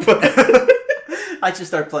revenue, but I just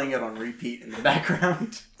start playing it on repeat in the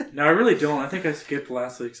background. No, I really don't. I think I skipped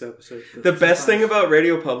last week's episode. but the best thing sometimes- about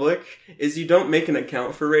Radio Public is you don't make an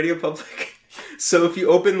account for Radio Public. So if you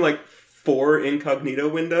open 4 incognito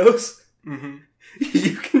windows, Mm-hmm.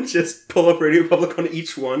 You can just pull up Radio Public on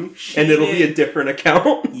each one, and it'll be a different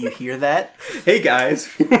account. You hear that? Hey guys,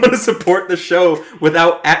 if you want to support the show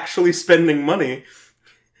without actually spending money,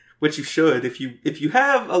 which you should, if you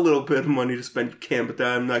have a little bit of money to spend, you can, but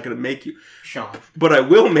I'm not going to make you. Sean. But I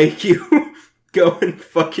will make you go and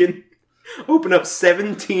fucking open up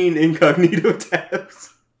 17 incognito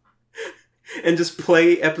tabs and just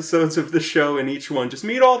play episodes of the show in each one. Just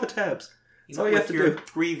mute all the tabs. That's all you have to do.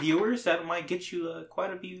 3 viewers, that might get you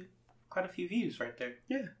quite a few views right there.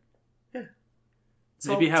 Yeah.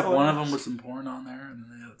 Maybe have one of them with some porn on there, and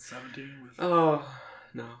then the other 17 with Oh,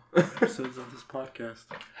 no. episodes of this podcast.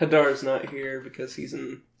 Hadar's not here because he's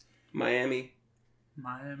in Miami.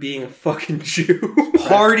 Miami. Being a fucking Jew.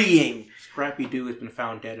 Partying. Scrappy Doo has been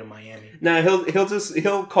found dead in Miami. Nah,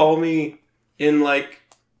 he'll call me in like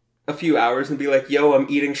a few hours and be like, "Yo, I'm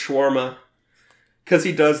eating shawarma." Because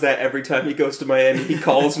he does that every time he goes to Miami. He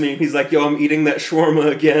calls me and he's like, "Yo, I'm eating that shawarma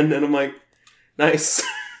again," and I'm like, "Nice."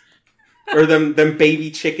 Or them baby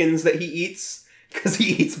chickens that he eats because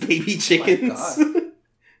he eats baby chickens. Oh my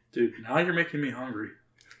Dude, now you're making me hungry.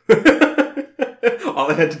 All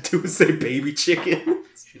I had to do was say baby chicken.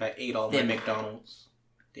 Shit, I ate all my McDonald's.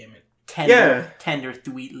 Damn it. Tender,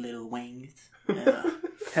 sweet little wings.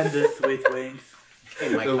 Tender sweet wings. Hey,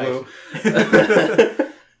 Mike Hello.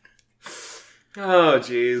 Tyson. Oh,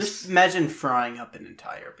 jeez. Just imagine frying up an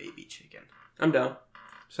entire baby chicken. I'm down.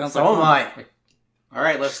 Sounds So am like I. All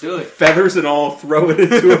right, let's do it. Feathers and all, throw it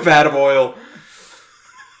into a vat of oil.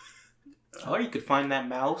 Or you could find that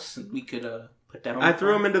mouse and we could put that on. I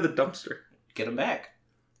threw him into the dumpster. Get him back.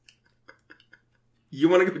 You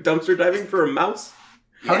want to go dumpster diving for a mouse?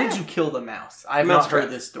 How did you kill the mouse? I've Mouse not trap.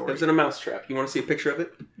 heard this story. It was in a mouse trap. You want to see a picture of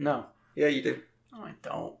it? No. Yeah, you do. No, I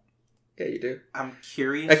don't. Yeah, you do. I'm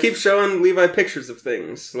curious. I keep showing Levi pictures of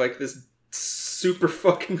things. Like this super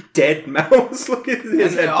fucking dead mouse. Look at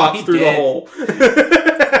his head pops he through dead. the hole.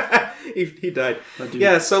 he died. That dude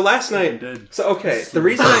Yeah, so last fucking night... dead. So, okay, the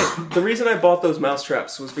reason I bought those mouse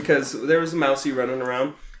traps was because there was a mousey running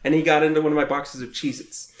around, and he got into one of my boxes of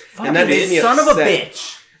Cheez-Its. And that made me son of a upset.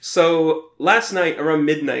 bitch. So, last night, around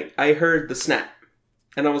midnight, I heard the snap.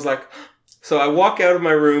 And I was like... So I walk out of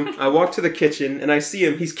my room, I walk to the kitchen, and I see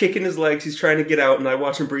him. He's kicking his legs, he's trying to get out, and I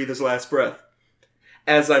watch him breathe his last breath.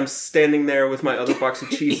 As I'm standing there with my other box of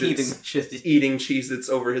Cheez-Its, eating Cheez-Its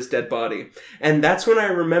over his dead body. And that's when I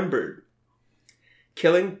remembered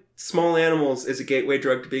killing small animals is a gateway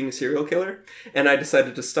drug to being a serial killer. And I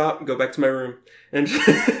decided to stop and go back to my room and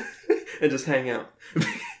and just hang out.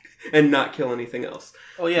 And not kill anything else.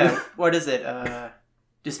 Oh yeah, what is it?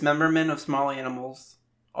 Dismemberment of small animals,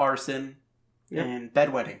 arson, Yeah. and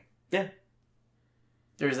bedwetting. Yeah.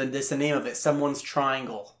 There's a name of it. Someone's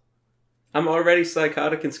triangle. I'm already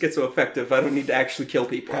psychotic and schizoaffective. I don't need to actually kill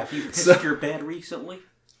people. Have you pissed So- your bed recently?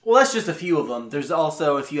 Well, that's just a few of them. There's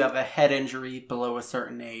also, if you have a head injury below a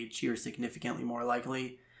certain age, you're significantly more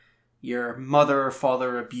likely. Your mother or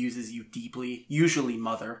father abuses you deeply, usually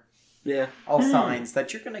mother. Yeah. All signs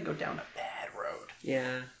that you're going to go down a bad road.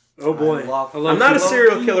 Yeah. Oh boy. I love- I'm not a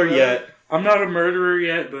serial killer yet. I'm not a murderer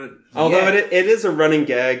yet, but Although Yeah. it is a running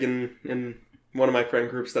gag in one of my friend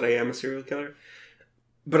groups that I am a serial killer.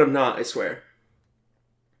 But I'm not, I swear.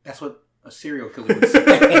 That's what a serial killer would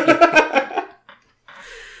say.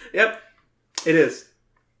 Yep. It is.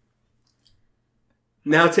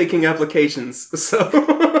 Now taking applications, so...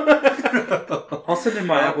 I'll send in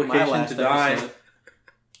my application last to die. episode.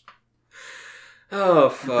 Oh, I'm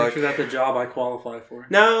fuck. pretty sure that's a job I qualify for.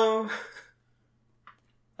 No.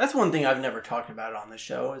 That's one thing I've never talked about on the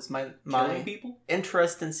show is my Killing people?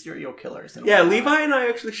 interest in serial killers. And Yeah, whatnot. Levi and I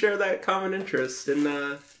actually share that common interest in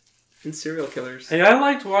serial killers. Hey, I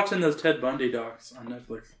liked watching those Ted Bundy docs on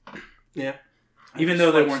Netflix. Yeah. Even I though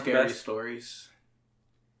just they like weren't the scary best. stories.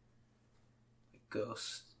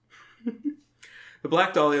 Ghosts. The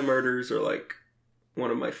Black Dahlia murders are like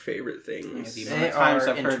one of my favorite things. Yeah, They're They amount of times are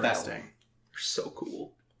I've heard that interesting. so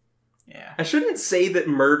cool. Yeah. I shouldn't say that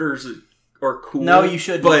murders are cool. No, you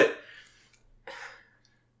shouldn't. But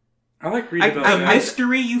I like reading about I- that. I-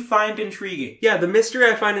 Mystery you find intriguing. yeah, the mystery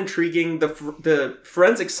I find intriguing. The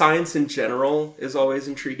forensic science in general is always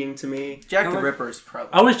intriguing to me. Jack I the like- Ripper's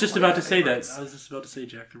probably. I was just one about of to my say that. favorites. I was just about to say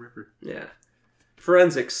Jack the Ripper. Yeah,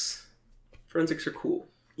 forensics are cool.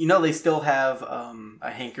 You know they still have a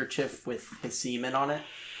handkerchief with his semen on it.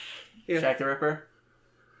 Yeah. Jack the Ripper.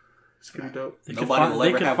 It's pretty dope. They Nobody could, will they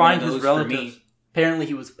ever could have find one of his those for relatives. me. Apparently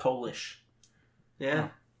he was Polish. Yeah,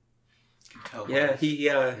 Tell yeah. by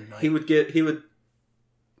He would give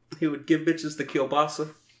bitches the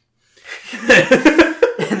kielbasa.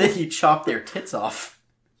 And then you chop their tits off.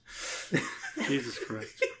 Jesus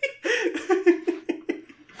Christ.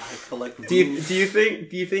 like the Do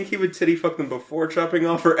you think he would titty fuck them before chopping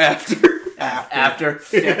off or after? After.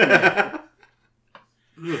 Definitely.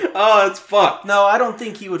 Oh, it's fucked. No, I don't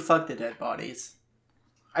think he would fuck the dead bodies.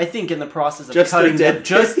 I think in the process of Just cutting the dead them,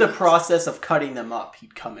 just the bodies. process of cutting them up,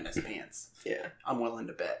 he'd come in his pants. Yeah. I'm willing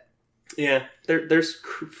to bet. Yeah. There's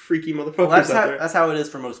freaky motherfuckers Well, that's out there. how it is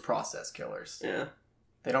for most process killers. Yeah.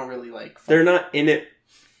 They don't really like. Fuck. They're not in it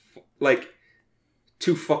like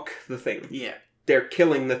to fuck the thing. Yeah. They're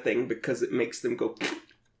killing the thing because it makes them go.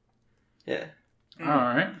 Yeah. All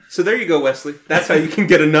right. So there you go, Wesley. That's how you can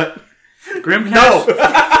get a nut. Grimcast. No.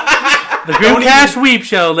 The Grimcast Weep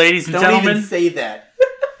Show, ladies and Don't gentlemen. even say that.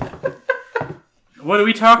 What are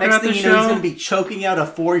we talking Next about thing this you know, he's show? going to be choking out a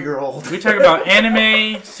 4-year-old. We talk about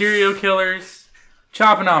anime, serial killers,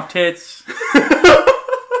 chopping off tits.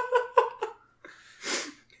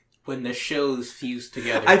 when the shows fuse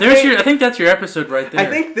together. I think that's your episode right there. I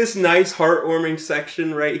think this nice, heartwarming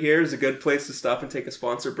section right here is a good place to stop and take a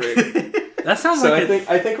sponsor break. that sounds So like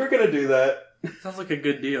I think we're gonna do that. sounds like a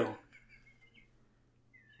good deal.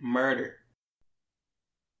 Murder.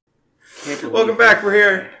 Welcome back. We're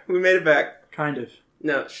here. We made it back. Kind of.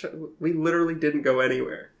 No, we literally didn't go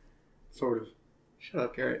anywhere. Sort of. Shut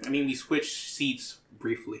up, Garrett. I mean, we switched seats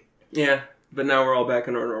briefly. Yeah, but now we're all back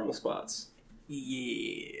in our normal spots.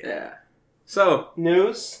 Yeah. So,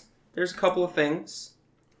 news. There's a couple of things.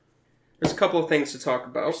 There's a couple of things to talk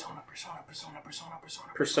about. Persona.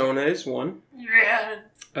 Persona is one.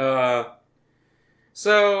 Yeah.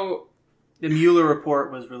 So... The Mueller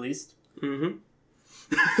report was released. Mm-hmm.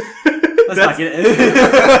 Let's not get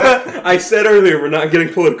it. I said earlier, we're not getting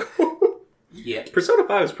political. Yeah. Persona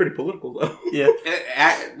 5 is pretty political, though. Yeah.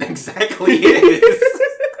 Exactly is.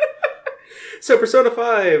 So, Persona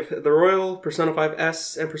 5, the Royal, Persona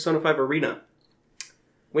 5S, and Persona 5 Arena.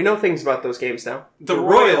 We know things about those games now. The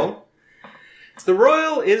Royal. The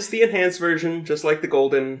Royal is the enhanced version, just like the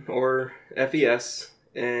Golden or FES,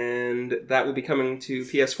 and that will be coming to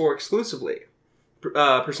PS4 exclusively.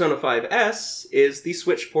 Persona 5S is the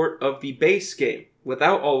Switch port of the base game,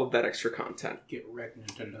 without all of that extra content. Get wrecked,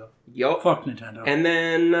 Nintendo. Yup. Fuck Nintendo. And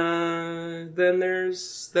then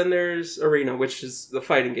there's Arena, which is the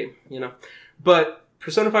fighting game, you know. But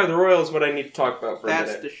Persona 5 The Royal is what I need to talk about for a That's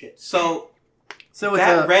minute. the shit. So So it's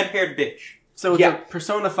that a red-haired bitch. so it's a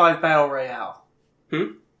Persona 5 Battle Royale.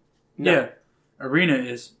 No. Yeah. Arena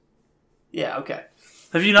is. Yeah, okay.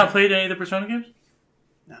 Have you not played any of the Persona games?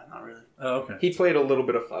 No, not really. Oh, okay. He played a little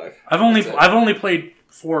bit of 5. I've only played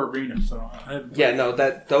 4 Arena, so Yeah, no,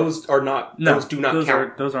 those do not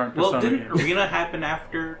count. Those aren't Well, Persona didn't games. Arena happen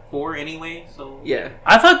after 4 anyway? So Yeah.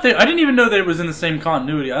 I didn't even know that it was in the same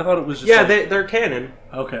continuity. I thought it was just Yeah, like, they're canon.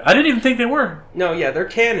 okay. I didn't even think they were. No, yeah, they're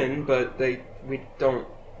canon, but we don't.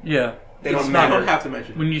 Yeah. They don't I matter. don't have to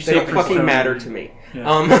mention. When you They say don't fucking Persona, matter to me.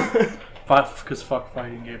 Yeah. Because fuck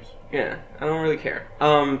fighting games. Yeah, I don't really care.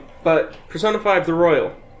 But Persona 5 The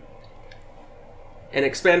Royal. An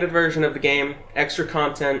expanded version of the game, extra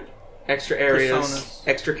content, extra areas, Personas.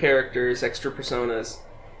 extra characters, extra personas.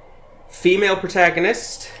 Female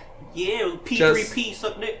protagonist. Yeah, P3P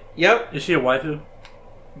suck dick. Yep. Is she a waifu?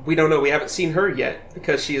 We don't know. We haven't seen her yet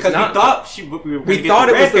because she is Because not. we thought we thought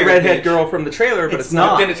it was the redhead girl from the trailer, but it's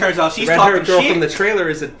not. Then it turns out she's the talking redhead girl shit. from the trailer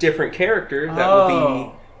is a different character. That will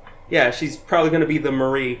be. Yeah, she's probably going to be the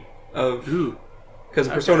Marie of. Because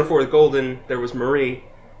in Persona 4 Golden, there was Marie,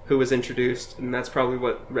 who was introduced, and that's probably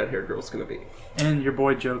what red-haired girl's going to be. And your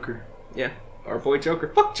boy Joker. Yeah, our boy Joker.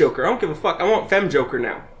 Fuck Joker. I don't give a fuck. I want Femme Joker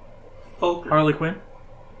now. Folk. Harley Quinn?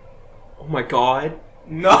 Oh my god.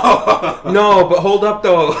 No. No, but hold up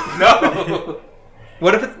though. No.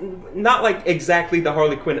 What if it's not like exactly the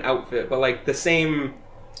Harley Quinn outfit, but like the same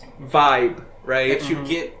vibe, right? That you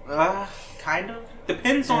get, kind of.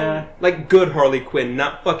 Depends on. Like good Harley Quinn,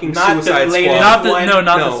 not fucking Not the Suicide latest Squad. one. Not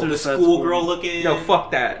No. the The Suicide schoolgirl Squad. looking. No,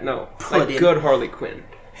 fuck that. No, Put like in. good Harley Quinn.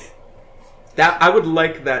 That I would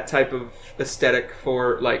like that type of aesthetic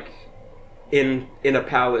for like in a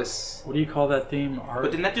palace. What do you call that theme?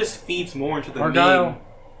 But then that just feeds more into the Argyle? meme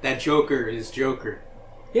that Joker is Joker.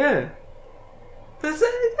 Yeah, that's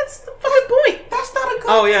the fucking point. That's not a good.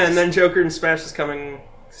 Oh yeah, and then Joker and Smash is coming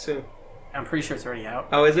soon. I'm pretty sure it's already out.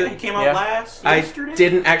 Oh, is It it? came out Yeah. yesterday. I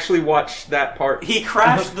didn't actually watch that part. He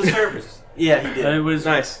crashed the service. Yeah, he did. It was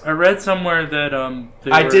Nice. I read somewhere that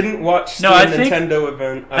I didn't watch No, the I think- Nintendo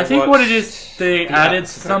event. I think what it is, watched they the added app.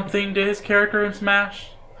 something to his character in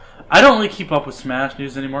Smash. I don't really keep up with Smash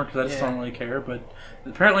news anymore because I just Yeah. don't really care. But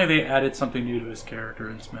apparently they added something new to his character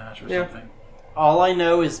in Smash or Yeah. something. All I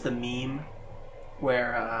know is the meme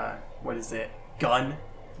where, what is it? Gun.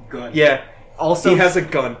 Gun. Yeah, Also, he has a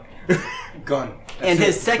gun. Gun. and That's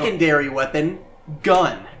his it. secondary weapon,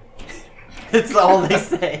 gun. It's all they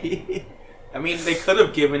say. I mean, they could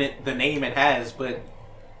have given it the name it has, but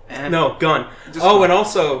No, gun. Just and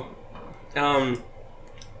also, one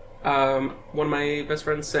of my best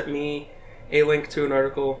friends sent me a link to an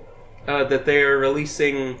article that they are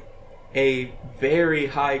releasing a very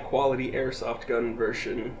high quality airsoft gun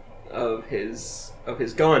version of his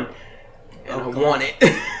gun, and I want it.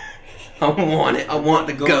 I want it. I want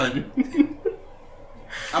the gun.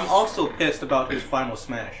 I'm also pissed about his final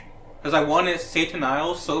smash. Because I wanted Satan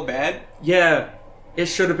Isle so bad. Yeah, it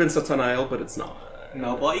should have been Satan Isle, but it's not.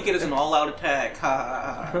 No, but all you get is an all-out attack.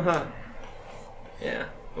 Ha ha ha. Yeah,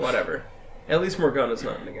 whatever. At least Morgana's is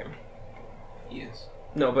not in the game. He is.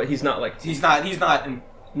 No, but he's not like... He's not in...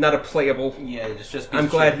 Not a playable... Yeah, it's just... I'm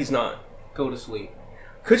glad he's not. Go to sleep.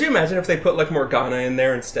 Could you imagine if they put, like, Morgana in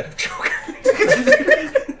there instead of Joker?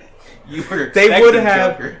 You were They would expecting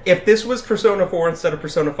have... Joker. If this was Persona 4 instead of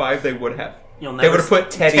Persona 5, they would have. You'll They never would have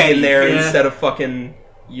put Teddy in there instead of fucking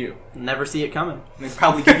you. never see it coming. They'd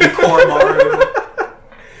probably give you Koromaru.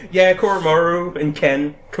 Yeah, Koromaru and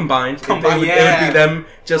Ken combined. It would be them,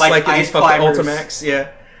 just Like like in these Ice fucking Climbers. Ultimax.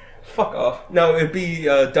 Yeah. Fuck off. No, it'd be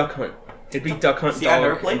Duck Hunt. It'd be Duck Hunt See, Dog. I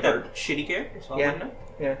never played and Bird. that shitty character, so I Yeah. wouldn't know.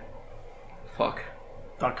 Yeah. Fuck.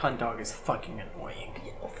 Duck Hunt Dog is fucking annoying.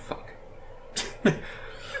 Oh, fuck.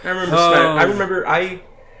 I remember I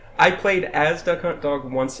played as Duck Hunt Dog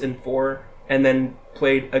once in 4, and then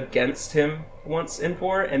played against him once in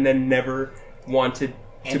 4, and then never wanted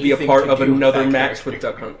to be a Anything part to of do with another that match character. with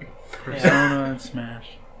Duck Hunt. Persona and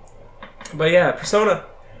Smash. But yeah, Persona.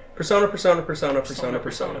 Persona.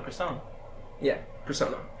 Yeah,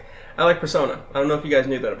 Persona. I like Persona. I don't know if you guys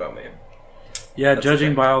knew that about me. Yeah, That's judging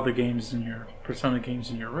okay. by all the games in your Persona games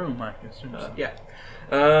in your room, I assume. So. Yeah.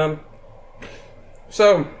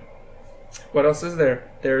 So, what else is there?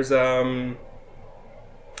 There's that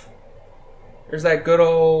good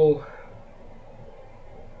old.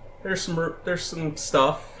 There's some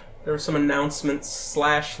stuff. There were some announcements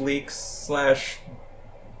 / leaks /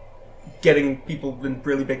 getting people in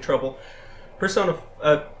really big trouble. Persona.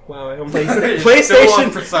 Wow, I almost Still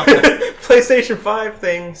on for something. PlayStation 5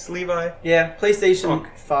 things, Levi. Yeah, PlayStation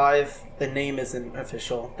 5, the name isn't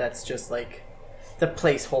official. That's just like the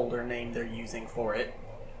placeholder name they're using for it.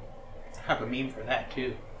 I have a meme for that,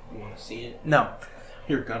 too. You want to see it? No.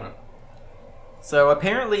 You're gonna. So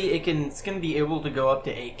apparently it's going to be able to go up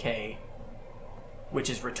to 8K, which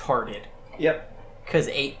is retarded. Yep. Because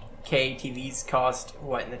 8K TVs cost,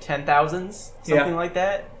 what, in the 10,000s? Something Yeah. like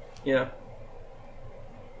that? Yeah.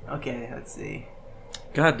 Okay, let's see.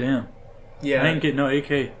 God damn. Yeah. I ain't getting no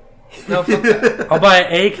AK. No, fuck that. I'll buy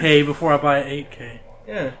an AK before I buy an 8K.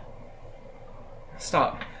 Yeah.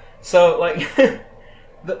 Stop. So, like,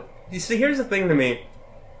 you see, here's the thing to me.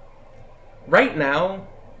 Right now,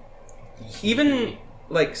 even,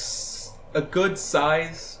 like, a good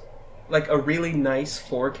size, like, a really nice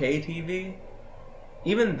 4K TV,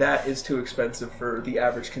 even that is too expensive for the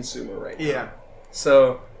average consumer right now. Yeah.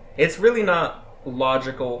 So, it's really not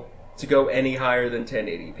logical to go any higher than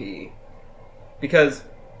 1080p. Because,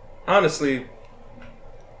 honestly,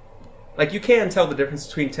 like, you can tell the difference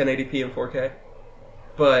between 1080p and 4K,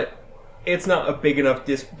 but it's not a big enough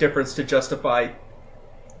difference to justify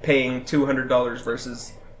paying $200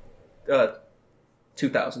 versus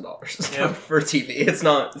 $2,000 Yep. for a TV. It's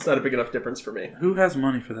not a big enough difference for me. Who has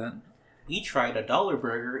money for that? We tried a $1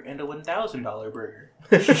 burger and a $1,000 burger.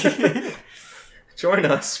 Join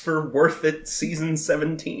us for Worth It Season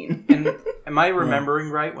 17. And am I remembering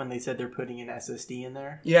right when they said they're putting an SSD in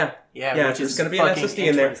there? Yeah. Yeah, Yeah, which there's is going to be an fucking SSD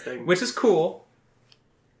in there, interesting. which is cool.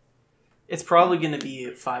 It's probably going to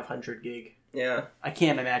be 500 gig. Yeah. I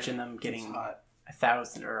can't imagine them getting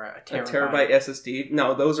 1,000 or a A terabyte. terabyte SSD?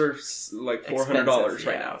 No, those are like $400 Expensive,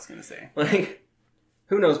 right yeah, I now. was going to say. Like,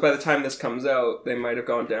 who knows, by the time this comes out, they might have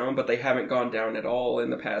gone down, but they haven't gone down at all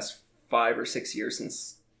in the past 5 or 6 years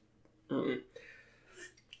since...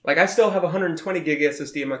 Like, I still have a 120 gig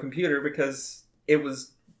SSD in my computer because it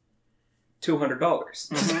was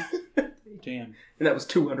 $200. Damn. And that was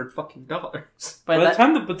 $200 fucking dollars. By the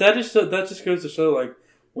time, but that just goes to show, like,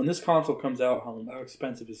 when this console comes out, how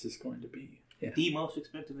expensive is this going to be? Yeah. The most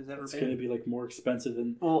expensive it's ever It's been. going to be like more expensive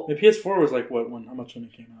than. Well, The PS4 was like what? How much when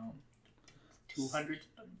it came out? 200.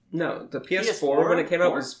 No, the PS4, PS4 when it came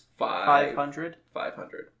out was 500?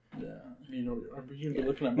 500. Yeah, I mean, are you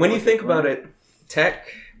looking at? When you think about it,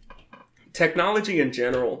 technology in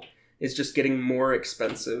general is just getting more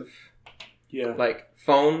expensive. Yeah. Like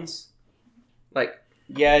phones, like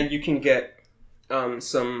yeah, you can get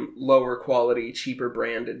some lower quality, cheaper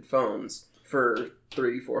branded phones for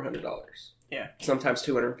 $300-400. Yeah. Sometimes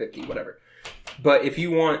 $250, whatever. But if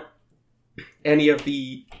you want any of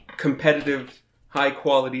the competitive, high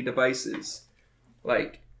quality devices.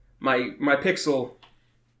 Like my Pixel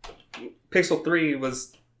 3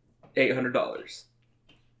 was $800.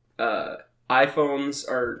 iPhones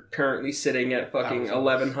are currently sitting at fucking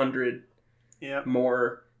 $1,100 Yep.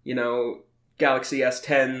 more. Galaxy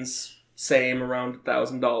S10s, same, around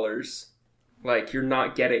 $1,000. Like, you're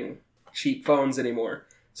not getting cheap phones anymore.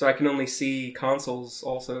 So I can only see consoles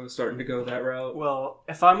also starting to go that route. Well,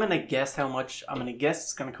 if I'm gonna guess how much, I'm gonna guess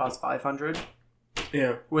it's gonna cost $500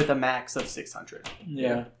 Yeah. with a max of $600.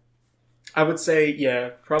 Yeah. I would say, yeah,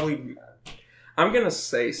 probably. I'm gonna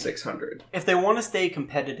say 600. If they want to stay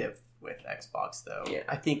competitive with Xbox, though, Yeah.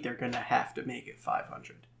 I think they're gonna have to make it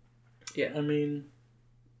 500. Yeah. I mean,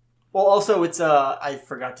 Well, also it's I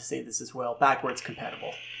forgot to say this as well, backwards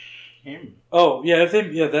compatible. oh yeah,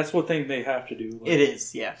 that's what thing they have to do. Like, It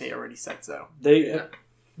is, yeah. They already said so.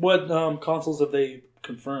 What consoles have they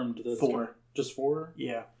confirmed? That's 4. Just 4?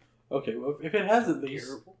 Yeah. Okay, well if it has at least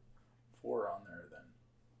 4 on there, then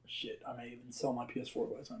shit, I may even sell my PS4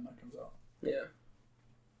 by the time that comes out. Yeah.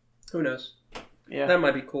 Who knows? Yeah. That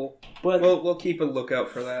might be cool. But We'll keep a lookout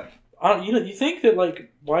for that. you think that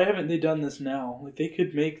like why haven't they done this now? Like they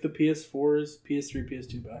could make the PS4s, PS3,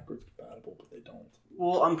 PS2 backwards compatible, but they don't.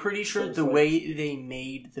 Well, I'm pretty sure So the like- way they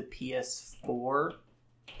made the PS4,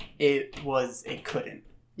 it couldn't.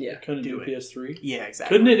 Yeah. Couldn't Do do it. PS3. Yeah,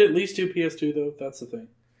 exactly. Couldn't it at least do PS2 though? That's the thing.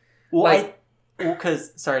 Well,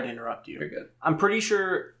 because sorry to interrupt you. Very good. I'm pretty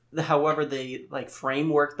sure, however, they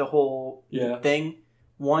framework the whole Yeah. thing.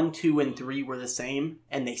 1, 2, and 3 were the same,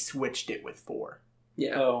 and they switched it with 4.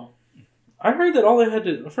 Yeah. Oh, I heard that all they had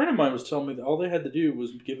to. A friend of mine was telling me that all they had to do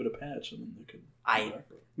was give it a patch, and then they could.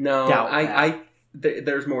 No, Doubt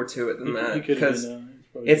there's more to it than that because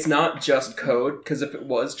probably it's not just code. Because if it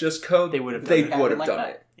was just code, They would have they done would have like done that.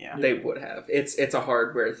 it. Yeah. They would have. It's a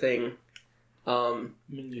hardware thing. I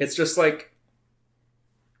mean, It's just like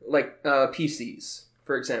PCs,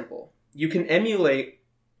 for example. You can emulate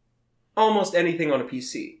almost anything on a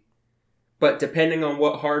PC, but depending on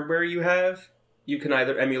what hardware you have, you can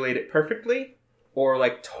either emulate it perfectly or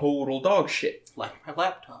total dog shit. Like my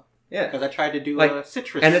laptop. Yeah. Because I tried to do Like-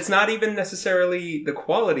 citrus. And it's not even necessarily the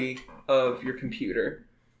quality of your computer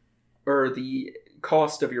or the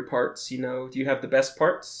cost of your parts. Do you have the best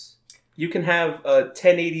parts? You can have a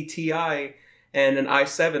 1080 Ti and an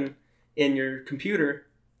i7 in your computer,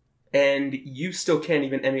 and you still can't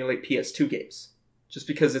even emulate PS2 games just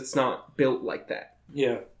because it's not built like that.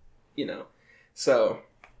 yeah. So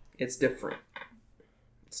it's different.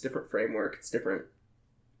 It's different framework. It's different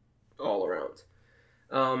all around.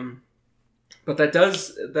 But that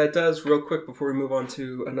does real quick before we move on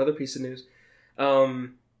to another piece of news.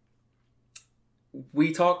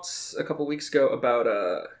 We talked a couple weeks ago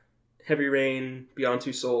about Heavy Rain, Beyond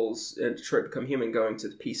Two Souls, and Detroit Become Human going to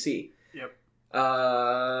the PC. Yep.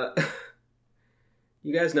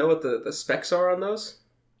 You guys know what the specs are on those?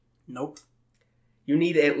 Nope. You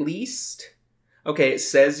need at least... Okay, it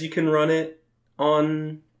says you can run it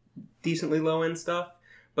on decently low-end stuff,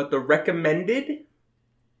 but the recommended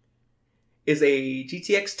is a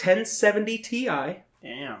GTX 1070 Ti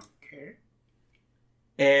Damn. Okay.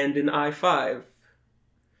 and an i5,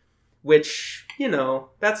 which,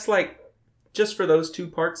 that's just for those two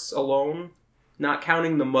parts alone, not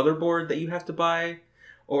counting the motherboard that you have to buy,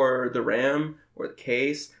 or the RAM, or the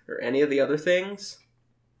case, or any of the other things.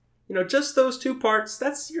 Just those two parts,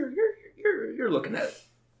 that's you're looking at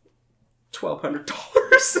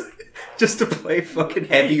 $1,200 just to play fucking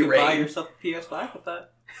Heavy you can Rain. buy yourself a PS5 with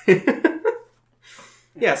that.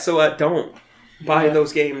 Yeah, so don't buy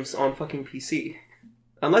those games on fucking PC.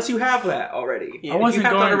 Unless you have that already. Yeah, I If wasn't you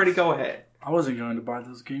have going- that already, go ahead. I wasn't going to buy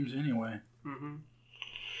those games anyway. Mm-hmm.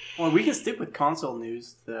 Well, we can stick with console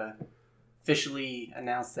news. The officially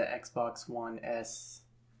announced the Xbox One S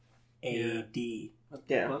AD.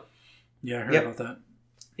 Yeah. Yeah, I heard Yep. about that.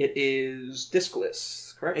 It is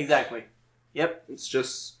diskless, correct? Exactly. Yep. It's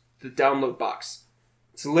just the download box.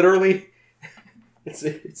 It's literally... It's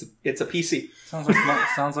a PC. Sounds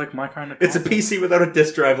like my kind of. It's a console. PC without a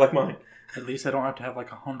disk drive like mine. At least I don't have to have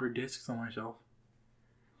 100 discs on my shelf.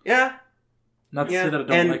 Yeah. Not to Yeah, say that I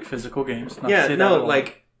don't and- like physical games. Not to Yeah, say that no, I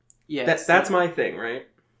don't Yeah. that's my thing, right?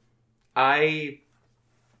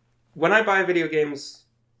 When I buy video games,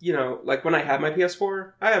 when I have my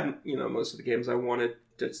PS4, I have, most of the games I wanted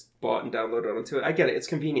just bought and downloaded onto it. I get it. It's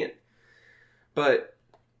convenient. But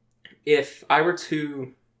if I were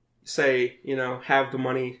to say, have the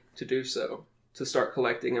money to do so, to start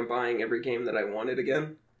collecting and buying every game that I wanted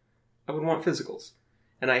again, I would want physicals.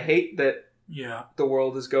 And I hate that Yeah. the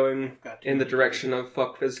world is going in the direction of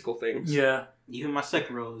fuck physical things. Yeah. Even my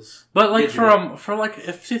Sekiro is. But like digital. for like,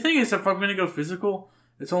 if the thing is, if I'm gonna go physical,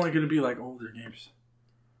 it's only gonna be like older games.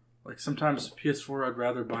 Like sometimes PS4, I'd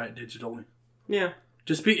rather buy it digitally. Yeah.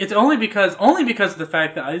 It's only because of the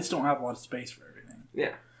fact that I just don't have a lot of space for everything.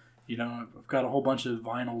 Yeah. You know, I've got a whole bunch of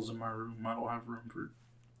vinyls in my room. I don't have room for a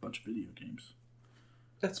bunch of video games.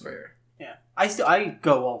 That's fair. Yeah.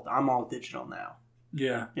 I'm all digital now.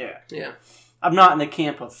 Yeah. Yeah. Yeah. I'm not in the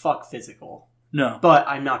camp of fuck physical, No. but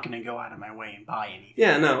I'm not going to go out of my way and buy anything.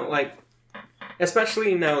 Yeah, no, like,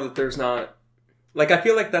 especially now that there's not, like, I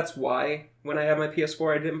feel like that's why when I had my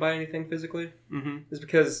PS4 I didn't buy anything physically. Mm-hmm. Is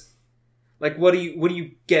because, like, what do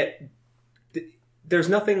you get? There's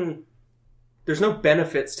no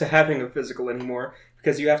benefits to having a physical anymore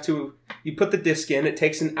because you put the disc in, it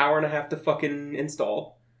takes an hour and a half to fucking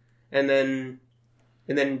install, and then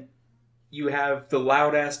you have the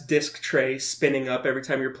loud ass disc tray spinning up every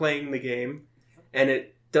time you're playing the game, and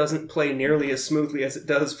it doesn't play nearly as smoothly as it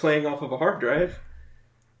does playing off of a hard drive.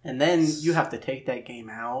 And then you have to take that game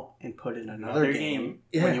out and put in another game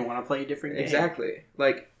when you want to play a different game. Exactly.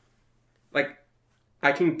 Like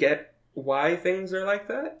I can get why things are like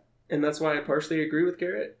that, and that's why I partially agree with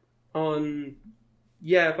Garrett on,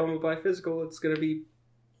 if I'm gonna buy physical, it's gonna be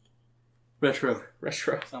Retro.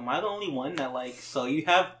 So am I the only one that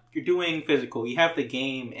you're doing physical, you have the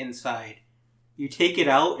game inside, you take it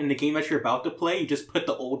out in the game that you're about to play, you just put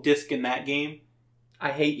the old disc in that game?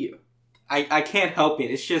 I hate you. I can't help it.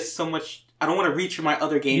 It's just so much. I don't want to reach for my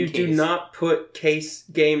other game. You case. do not put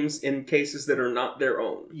games in cases that are not their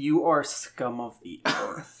own. You are scum of the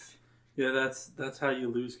earth. Yeah, that's how you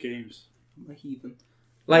lose games. I'm a heathen.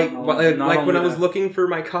 Like Not when I only was that. looking for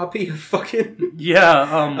my copy of fucking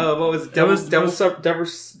Yeah. what was it?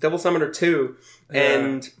 Devil Summoner 2,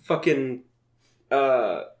 and fucking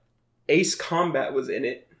Ace Combat was in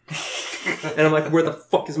it, and I'm like, where the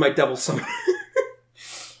fuck is my Devil Summoner?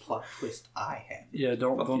 Plot twist I have. Yeah,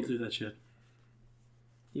 don't you. do that shit.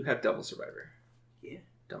 You have Devil Survivor. Yeah.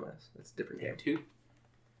 Dumbass. That's a different game. 2.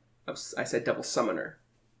 I said Devil Summoner.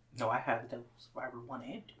 No, I have Devil Survivor 1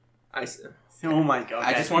 and 2. I said, Oh my god.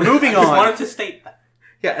 I just wanted wanted to state that.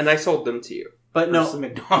 yeah, and I sold them to you. But Versus no,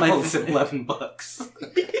 McDonald's at $11.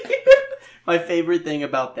 my favorite thing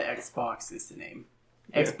about the Xbox is the name.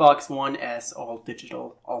 Xbox One S All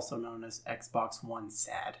Digital, also known as Xbox One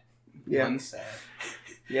SAD. Yeah. One sad.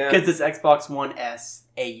 Yeah. Because it's Xbox One S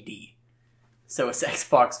AD. So it's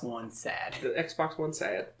Xbox One SAD. The Xbox One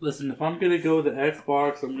sad. Listen, if I'm gonna go with the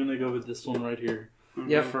Xbox, I'm gonna go with this one right here.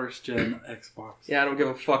 Yep. First gen Xbox. Yeah, I don't give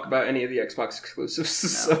a fuck about any of the Xbox exclusives.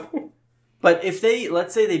 So. But if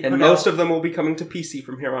let's say they put And most of them will be coming to PC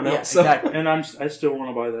from here on out. So. exactly. And I still want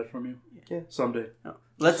to buy that from you. Yeah. Someday. No.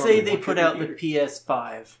 Let's Sorry, say they watch put your out the computer.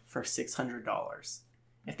 PS5 for $600.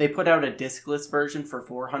 If they put out a discless version for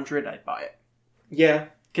 $400, I'd buy it. Yeah.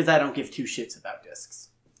 Because I don't give two shits about discs.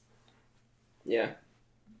 Yeah.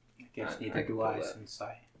 I guess I neither can do I, pull that. since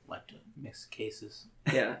I like to mix cases.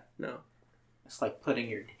 Yeah. No. It's like putting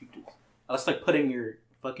your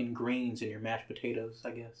fucking greens in your mashed potatoes,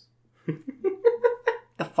 I guess.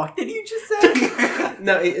 The fuck did you just say?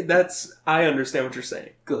 No, I understand what you're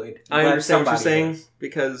saying. Good. I Glad understand what you're somebody saying does.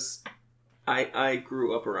 because I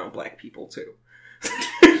grew up around black people too.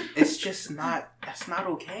 It's just that's not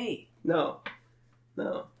okay. No.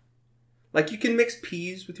 Like, you can mix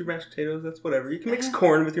peas with your mashed potatoes, that's whatever. You can mix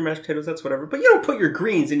corn with your mashed potatoes, that's whatever. But you don't put your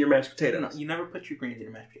greens in your mashed potatoes. No, you never put your greens in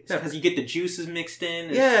your mashed potatoes. Never. Because you get the juices mixed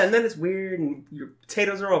in. Yeah, and then it's weird, and your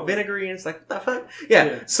potatoes are all vinegary, and it's like, what the fuck? Yeah,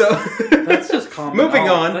 Yeah. so... That's just common Moving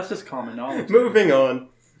knowledge. on. That's just common knowledge. Moving on.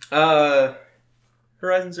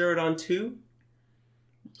 Horizon Zero Dawn 2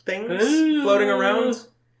 things floating around.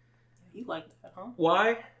 You like that, huh?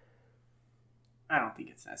 Why? I don't think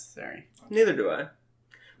it's necessary. Neither do I.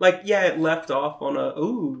 Like, yeah, it left off on a,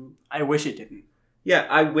 ooh. I wish it didn't. Yeah,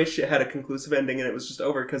 I wish it had a conclusive ending and it was just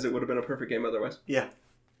over because it would have been a perfect game otherwise. Yeah.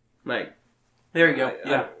 Like, There you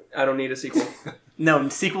go. I don't need a sequel. No,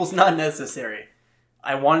 sequel's not necessary.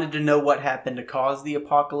 I wanted to know what happened to cause the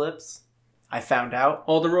apocalypse. I found out,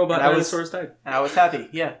 All the robot And I was- dinosaurs died. and I was happy.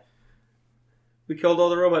 Yeah. We killed all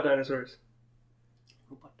the robot dinosaurs.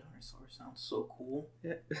 Robot dinosaur sounds so cool.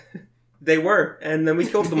 Yeah. They were, and then we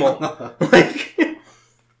killed them all. Like,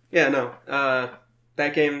 yeah, no.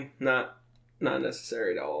 That game, not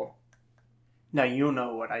necessary at all. Now you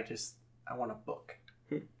know what I want a book.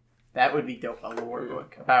 That would be dope. A lore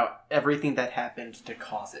book about everything that happened to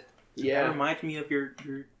cause it. That Yeah. reminds me of your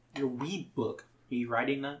weed book. Are you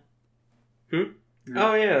writing that?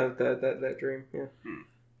 Oh, yeah, that dream, yeah.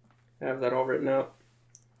 I have that all written out.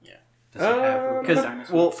 Does it have robot Because,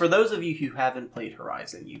 dinosaurs? well, for those of you who haven't played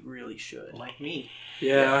Horizon, you really should. like me.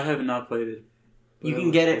 Yeah, I have not played it. You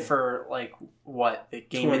can get it for like what the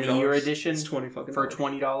Game of the Year $20. edition It's 20 fucking for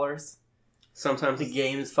dollars. $20. Sometimes The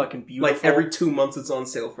game is fucking beautiful. like every 2 months it's on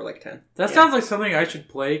sale for like 10. That sounds like something I should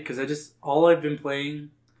play because all I've been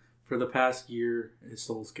playing for the past year is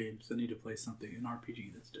Souls games. I need to play something, an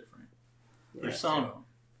RPG that's different. Persona. So,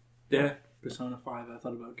 yeah, Persona 5. I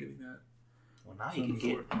thought about getting that. Well, now you can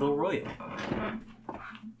get Battle Royale.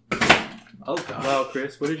 Oh god. Wow,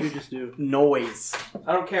 Chris, what did you just do? Noise.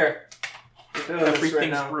 I don't care.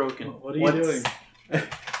 Everything's broken. What are you doing?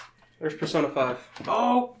 There's Persona 5.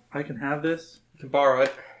 Oh, I can have this. You can borrow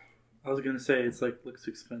it. I was gonna say it's like looks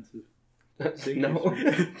expensive. No.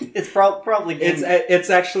 It's probably It's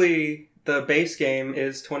actually the base game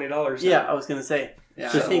is $20. Yeah, I was gonna say. Yeah,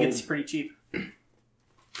 I So- think it's pretty cheap.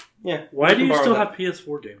 Yeah. Why do can you borrow still that. have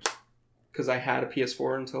PS4 games? Because I had a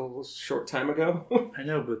PS4 until a short time ago. I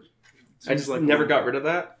know, but I just never got rid of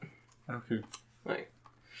that. Okay.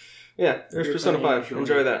 Yeah, there's You're Persona gonna 5. enjoy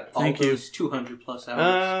Enjoy that. Thank All you. those 200 plus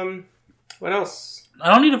hours. What else?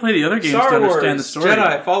 I don't need to play the other games to Star Wars, understand the story.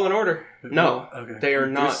 Jedi, Fallen Order. No, Okay. they are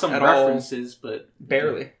not There's some at references, but all.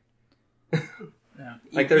 Barely. Yeah.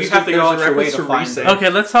 Like you there's have to there's go a out your way reference to find Resave. Okay,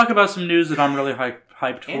 let's talk about some news that I'm really hyped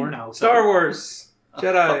and for. now Star Wars,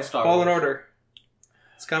 Jedi, fuck Star Fallen Wars. Order.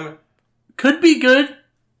 It's coming. Could be good.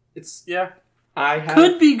 It's. Yeah. I have.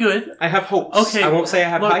 Could be good. I have hopes. Okay, I won't say I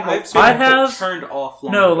have look, high hopes. I have turned off.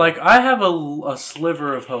 Long no, ago. like I have a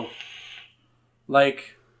sliver of hope,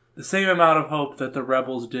 like the same amount of hope that the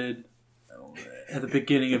Rebels did at the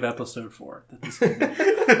beginning of Episode 4.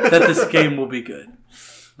 That this game will be good.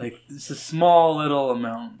 Like it's a small little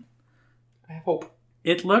amount. I have hope.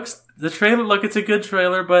 It looks it's a good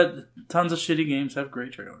trailer, but tons of shitty games have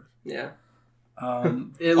great trailers. Yeah.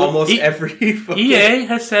 Almost Every fucking... EA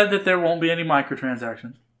has said that there won't be any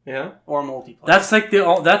microtransactions. Yeah. or multiplayer. That's like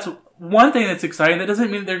that's one thing that's exciting. That doesn't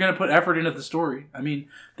mean they're going to put effort into the story. I mean,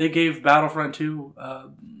 they gave Battlefront 2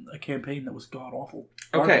 a campaign that was god awful.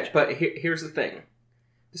 Okay, but here's the thing.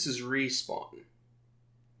 This is Respawn.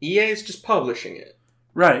 EA is just publishing it.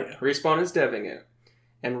 Right. Respawn is deving it.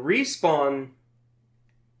 And Respawn,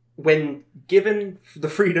 when given the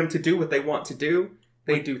freedom to do what they want to do,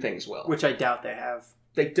 they do things well. which I doubt they have.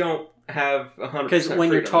 They don't have 100% Because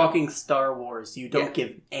when you're freedom. talking Star Wars, you don't Yeah.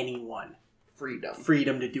 give anyone freedom.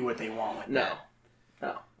 freedom to do what they want with No. that.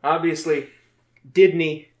 No. Obviously,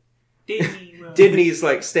 Disney's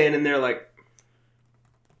like standing there like,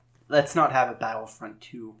 Let's not have a Battlefront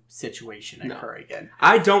 2 situation No. occur again.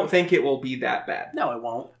 I don't think it will be that bad. No, it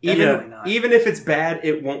won't. Definitely not. Even if it's bad,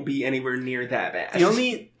 it won't be anywhere near that bad. The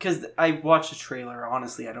only because I watched a trailer.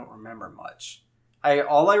 Honestly, I don't remember much.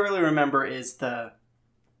 All I really remember is the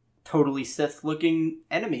totally Sith-looking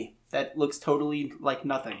enemy that looks totally like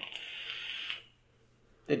nothing.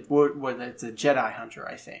 It's a Jedi hunter,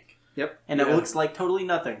 I think. Yep. And it looks like totally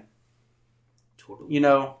nothing. Totally. You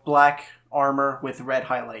know, black armor with red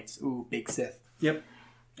highlights. Ooh, big Sith. Yep.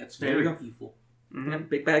 That's There we very go. evil. Mm-hmm. Yeah,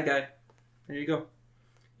 big bad guy. There you go.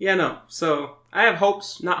 Yeah, no. So I have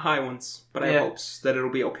hopes, not high ones, but I have Yeah. hopes that it'll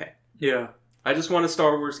be okay. Yeah. I just want a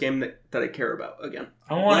Star Wars game that I care about again.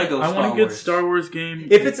 I want Lego a Star good Wars. Star Wars game.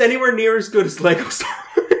 If it's anywhere near as good as Lego Star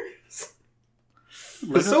Wars.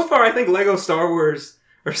 But so far, I think Lego Star Wars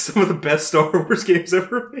are some of the best Star Wars games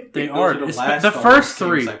ever made. They Those are. the It's last the Star first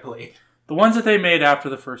Wars games three. I played. The ones that they made after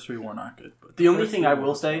the first three were not good. But The only first thing three I were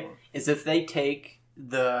will Star say Wars. is if they take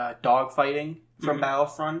the dogfighting from Mhm.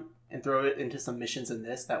 Battlefront and throw it into some missions in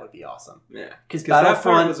this, that would be awesome. Yeah, Because that part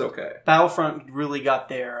Battlefront was okay. Battlefront really got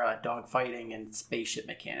their dogfighting and spaceship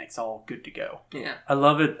mechanics all good to go. Yeah, I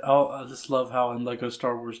love it. I just love how in Lego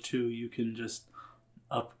Star Wars 2 you can just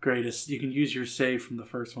upgrade us. You can use your save from the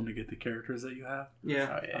first one to get the characters that you have.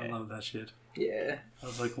 yeah, Oh, yeah. I love that shit. yeah. That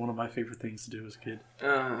was like one of my favorite things to do as a kid.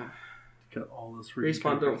 Got all those freaking Respawn,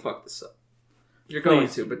 don't characters. fuck this up. You're going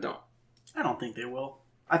Please. to, but don't. I don't think they will.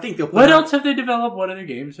 I think they'll put What out else have they developed? What other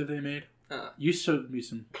games have they made? Uh, You showed me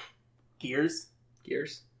some. Gears.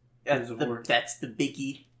 Gears. That's Gears of the, War. that's the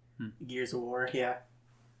biggie. Hmm. Gears of War, yeah.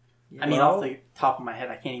 Yeah. I mean, Well, off the top of my head,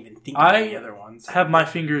 I can't even think of I any other ones. Have my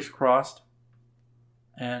fingers crossed.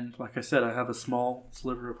 And like I said, I have a small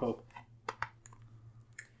sliver of hope.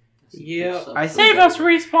 Yeah, I Save us,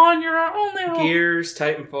 Respawn! You're our only hope! Gears,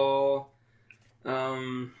 Titanfall,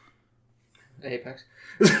 Apex.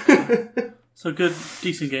 So good,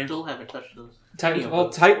 decent games. Still haven't touched those.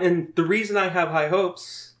 Titanfall, Titan, and the reason I have high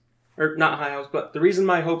hopes, or not high hopes, but the reason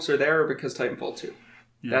my hopes are there are because Titanfall 2.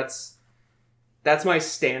 Yeah. That's my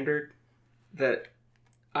standard that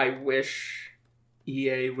I wish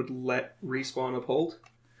EA would let Respawn uphold.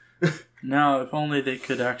 Now, if only they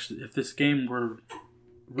could actually... If this game were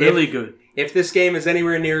really good. if this game is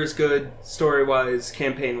anywhere near as good story-wise,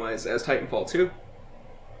 campaign-wise as Titanfall 2,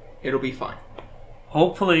 it'll be fine.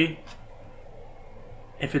 Hopefully,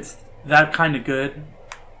 if it's that kind of good,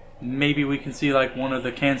 maybe we can see like one of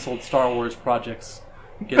the canceled Star Wars projects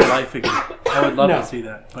get life again. I would love to see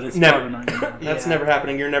that, but it's Never. probably not going to happen. That's never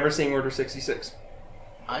happening. You're never seeing Order 66.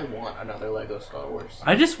 I want another Lego Star Wars.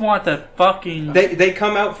 I just want that fucking... They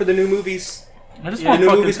come out for the new movies. I just The want new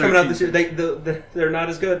fucking movies coming out this 13. year. They're not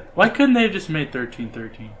as good. Why couldn't they have just made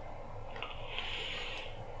 1313?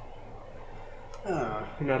 You're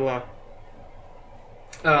not allowed.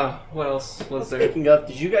 What else was there? Speaking of,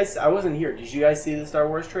 did you guys? I wasn't here. Did you guys see the Star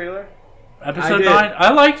Wars trailer? Episode did. 9?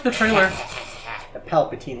 I liked the trailer. The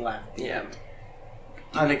Palpatine laugh. Yeah.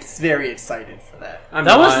 I'm very excited for that. I'm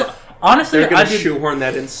That not. was... Honestly, They're I gonna did, shoehorn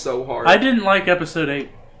that in so hard. I didn't like Episode 8.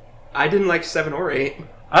 I didn't like 7 or 8.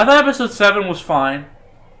 I thought Episode 7 was fine.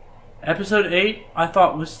 Episode 8, I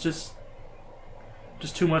thought was just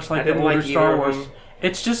too much I like the didn't older like either Star of Wars. them.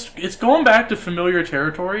 It's going back to familiar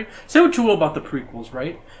territory. Say what you will about the prequels,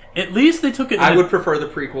 right? At least they took it. I would prefer the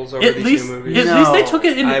prequels over At these least, new movies. at No. least they took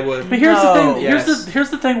it in. I would. But here's the No. thing. Yes. Here's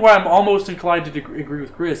the thing where I'm almost inclined to agree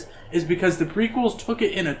with Chris is because the prequels took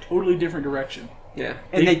it in a totally different direction. Yeah.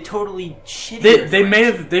 And they totally shit. They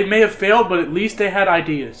may have failed, but at least they had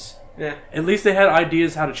ideas. Yeah. At least they had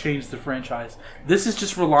ideas how to change the franchise. This is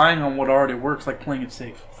just relying on what already works, like playing it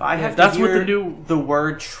safe. If I have That's to what hear the new- the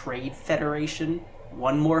word Trade Federation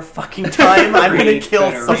one more fucking time, I'm gonna Trade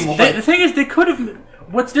kill Federation. someone. The thing is, they could have.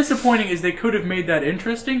 What's disappointing is they could have made that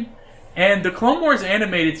interesting, and the Clone Wars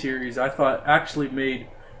animated series, I thought, actually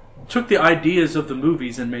took the ideas of the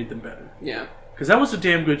movies and made them better. Yeah. Because that was a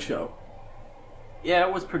damn good show. Yeah,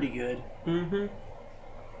 it was pretty good. Mm-hmm.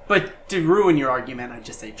 But to ruin your argument, I'd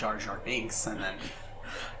just say Jar Jar Binks, and then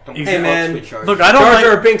Don't Hey, fuck man, with Jar Look, Jar. I don't Jar like.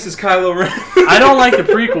 Jar Binks is Kylo Ren. I don't like the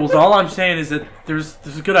prequels. All I'm saying is that there's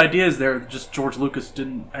good ideas there. Just George Lucas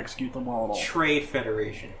didn't execute them well at all. Trade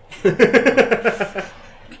Federation.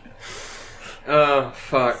 Oh,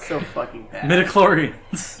 fuck. so fucking bad.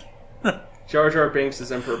 Midichlorians. Jar Jar Binks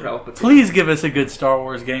is Emperor Palpatine. Please give us a good Star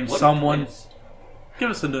Wars game. What a Someone twist. give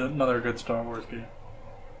us another good Star Wars game.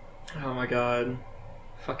 Oh my god.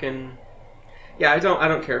 Fucking... Yeah, I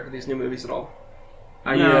don't care for these new movies at all.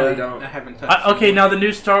 I No. really don't. I haven't touched Okay, them. now the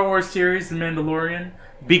new Star Wars series, The Mandalorian,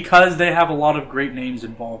 because they have a lot of great names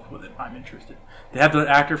involved with it, I'm interested. They have the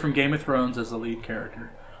actor from Game of Thrones as the lead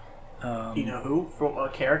character. You know who? For a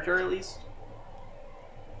character, at least?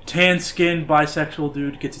 Tan-skinned bisexual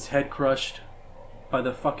dude gets his head crushed by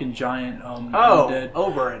the fucking giant undead.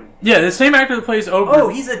 Oberyn. Yeah, the same actor that plays Oberyn. Oh,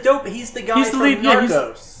 he's a dope. He's the guy He's the from lead- yeah, he's-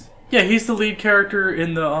 Narcos. Yeah, he's the lead character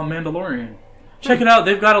in the Mandalorian. Check it out.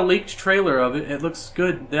 They've got a leaked trailer of it. It looks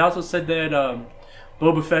good. They also said that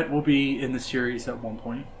Boba Fett will be in the series at one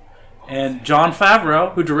point. And Jon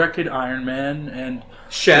Favreau, who directed Iron Man and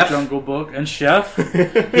Chef. The Jungle Book and Chef,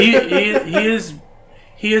 he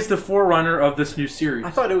is the forerunner of this new series. I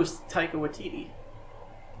thought it was Taika Waititi.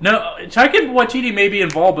 No, Taika Waititi may be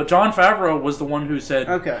involved, but Jon Favreau was the one who said.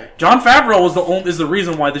 Okay. Jon Favreau is the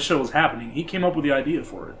reason why this show was happening. He came up with the idea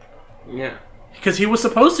for it Yeah. because he was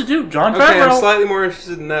supposed to do. Jon Okay, I'm Favreau. slightly more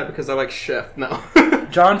interested in that because I like Chef. No.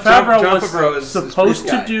 Jon Favreau Jon was Favreau is supposed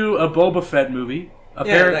this to guy. do a Boba Fett movie.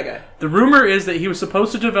 Yeah, that guy. The rumor is that he was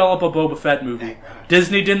supposed to develop a Boba Fett movie.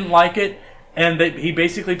 Disney didn't like it, and he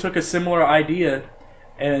basically took a similar idea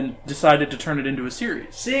and decided to turn it into a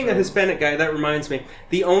series. Seeing a Hispanic guy, that reminds me.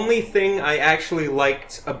 The only thing I actually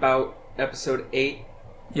liked about Episode 8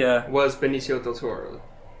 Yeah. was Benicio del Toro.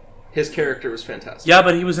 His character was fantastic. Yeah,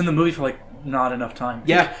 but he was in the movie for like not enough time.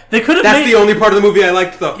 Yeah. They could have That's made the only part of the movie I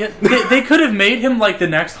liked, though. Yeah, they could have made him like the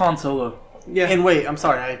next Han Solo. Yeah. And wait, I'm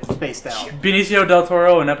sorry, I spaced out. Benicio del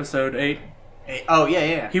Toro in Episode 8. Hey, oh,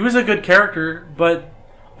 yeah. He was a good character, but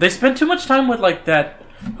they spent too much time with like that.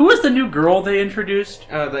 Who was the new girl they introduced?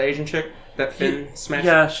 The Asian chick that Finn smashed.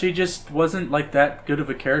 Yeah, she just wasn't like that good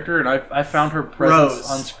of a character, and I found her presence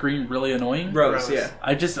Rose. on screen really annoying. Rose, Rose. yeah.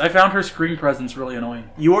 I found her screen presence really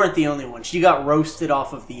annoying. You weren't the only one. She got roasted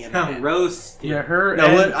off of the internet. Rose. Yeah, her. No,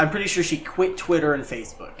 and I'm pretty sure she quit Twitter and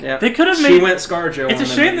Facebook. Yeah. They could have She made. went ScarJo. It's a on them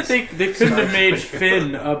shame that movies. they couldn't have made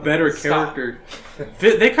Finn a better character.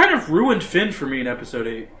 They kind of ruined Finn for me in Episode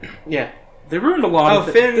 8. Yeah. They ruined a lot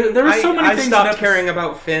of Finn. There were so many I things. stopped in caring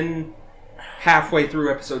about Finn halfway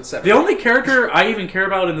through Episode 7. The only character I even care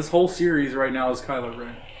about in this whole series right now is Kylo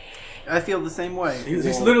Ren. I feel the same way.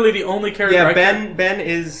 He's literally the only character. Yeah, I Ben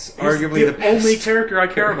is care. He's arguably the best. only character I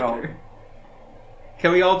care about.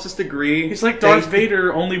 Can we all just agree? He's like Darth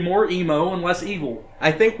Vader, only more emo and less evil.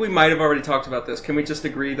 I think we might have already talked about this. Can we just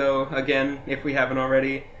agree, though, again, if we haven't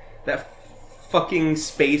already, that fucking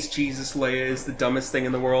space Jesus Leia is the dumbest thing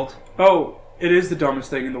in the world. Oh, it is the dumbest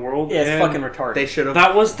thing in the world. Yeah, it's and fucking retarded. They should have.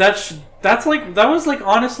 that was like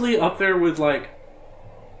honestly up there with like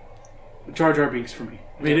Jar Jar Binks for me.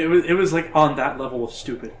 I mean, it was like on that level of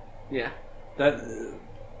stupid. Yeah. That.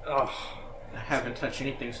 I haven't touched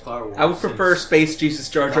anything Star Wars. I would prefer Space Jesus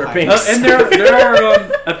Jar Jar Why? Binks. And there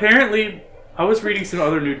are apparently I was reading some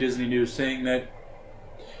other new Disney news saying that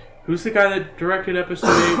who's the guy that directed Episode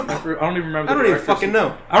 8? I don't even remember. I don't even fucking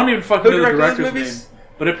know. I don't even fucking Who know the directed those director's movies? name.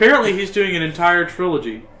 But apparently he's doing an entire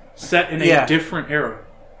trilogy set in a Yeah. different era.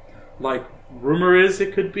 Like rumor is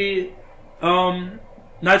it could be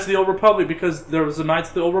Knights of the Old Republic because there was a Knights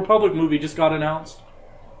of the Old Republic movie just got announced.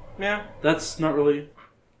 Yeah. That's not really.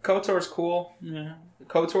 KOTOR's cool. Yeah.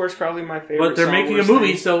 KOTOR's probably my favorite. But they're Star making Wars a movie,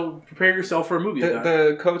 thing. so prepare yourself for a movie.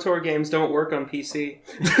 The KOTOR games don't work on PC.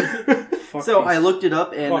 Fuck So these- I looked it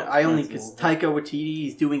up, and Fuck, I only that's because Taika Waititi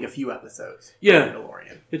is doing a few episodes. Yeah. of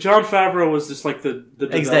Mandalorian. John Favreau was just like the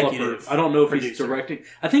developer. Executive I don't know if he's producer. directing.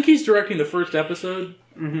 I think he's directing the first episode,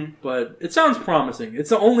 but it sounds promising. It's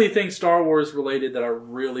the only thing Star Wars related that I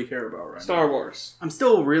really care about right Star Wars. I'm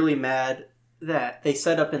still really mad that they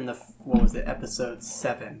set up in the episode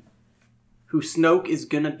 7, who Snoke is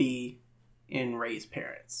gonna be in Rey's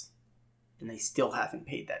parents, and they still haven't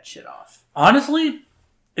paid that shit off. now. Honestly,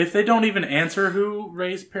 if they don't even answer who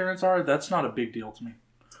Rey's parents are, that's not a big deal to me.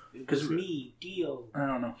 Because me, Dio. I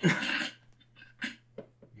don't know.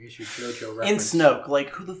 Here's your JoJo In reference. Snoke, like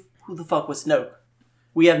who the fuck was Snoke?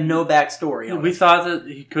 We have no backstory on We it. thought that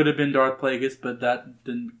he could have been Darth Plagueis, but that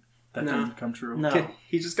didn't come true. No,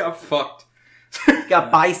 He just got fucked.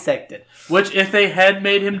 got bisected. Which, if they had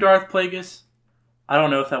made him Darth Plagueis, I don't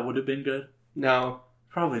know if that would have been good. No.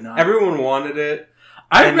 Probably not. Everyone wanted it.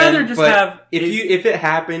 I'd And rather then- just but have if it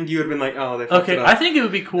happened, you would have been like, oh, they fucked Okay, it up. I think it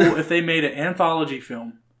would be cool if they made an anthology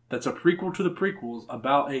film that's a prequel to the prequels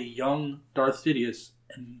about a young Darth Sidious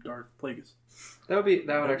and Darth Plagueis. that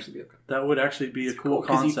would actually be okay. That would actually be a cool cool,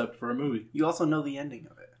 'cause concept for a movie. You also know the ending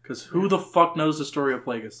of it. Because who the fuck knows the story of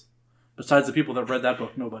Plagueis? Besides the people that read that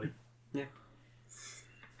book, nobody.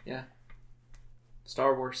 Yeah.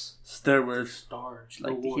 Star Wars. Star Wars. Stars. Would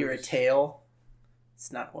you like to hear a tale?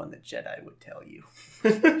 It's not one that Jedi would tell you.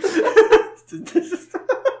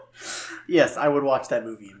 Yes, I would watch that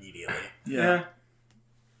movie immediately. Yeah.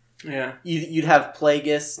 Yeah. You'd have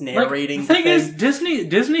Plagueis narrating. Like, the thing is,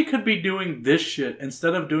 Disney could be doing this shit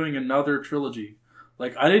instead of doing another trilogy.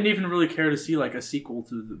 Like, I didn't even really care to see like a sequel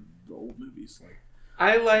to the old movies. Like,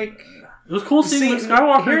 I like. it was cool seeing Luke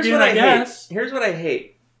Skywalker here's again, what I guess. hate. Here's what I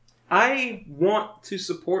hate. I want to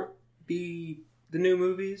support the new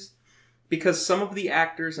movies because some of the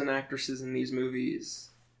actors and actresses in these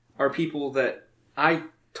movies are people that I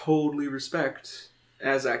totally respect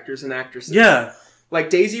as actors and actresses. Yeah. Like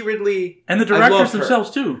Daisy Ridley. And the I love directors her. themselves,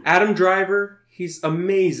 too. Adam Driver, he's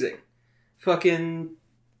amazing.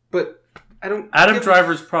 But I don't. Adam give a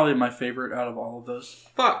Driver's probably my favorite out of all of those.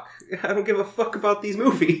 Fuck. I don't give a fuck about these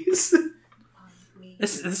movies.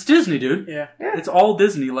 It's Disney, dude. Yeah. It's all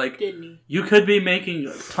Disney. Like, Disney. you could be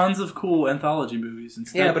making tons of cool anthology movies.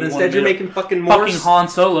 Instead, Yeah, but you instead wanna you're make making fucking more. fucking Han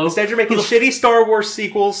Solo. Instead you're making Who the shitty Star Wars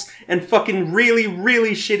sequels and fucking really,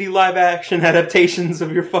 really shitty live action adaptations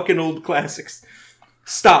of your fucking old classics.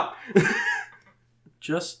 Stop.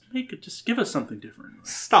 Just give us something different.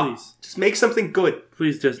 Stop. Please. Just make something good.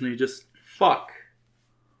 Please, Disney, just... Fuck.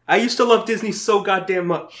 I used to love Disney so goddamn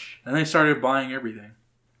much. And they started buying everything.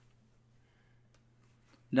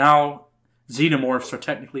 Now, xenomorphs are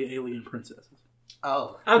technically alien princesses.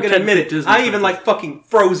 Oh. I'm gonna Pretend admit it. Disney I even princess. like fucking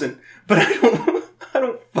Frozen, but I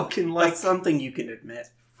don't fucking like That's something you can admit.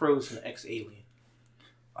 Frozen X Alien.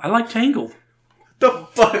 I like Tangled. the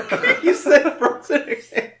fuck. You said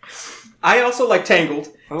Frozen. I also like Tangled.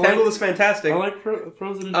 Tangled is fantastic. I like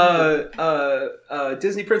Frozen and Tangled.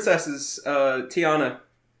 Disney princesses, Tiana.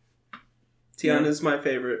 Tiana is my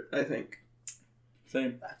favorite, I think.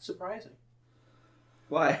 Same. That's surprising.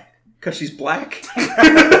 Why? Because she's black?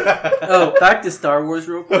 Oh, back to Star Wars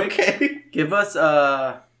real quick. Okay. Give us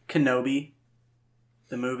Kenobi,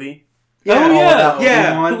 the movie. Oh, All yeah. about Yeah.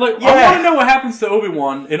 Obi-Wan. Like, Yeah. I want to know what happens to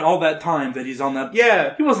Obi-Wan in all that time that he's on that...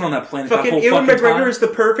 Yeah. He wasn't on that planet that Fucking whole Ewan fucking McGregor time. is the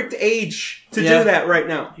perfect age to Yeah. do that right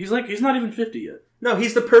now. He's not even 50 yet. No,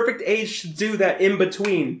 he's the perfect age to do that in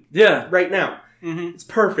between Yeah. right now. Mm-hmm. It's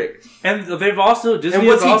perfect. And they've also... Disney And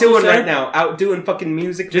what's has he also doing said, right now? Out doing fucking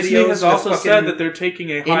music Disney videos has with also fucking said that they're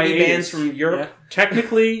taking a indie hiatus. bands from Europe.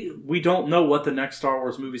 Technically, we don't know what the next Star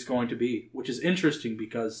Wars movie is going to be, which is interesting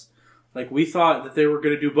because, like, we thought that they were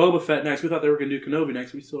going to do Boba Fett next. We thought they were going to do Kenobi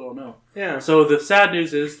next. We still don't know. Yeah. So the sad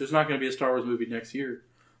news is there's not going to be a Star Wars movie next year.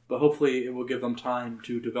 but hopefully it will give them time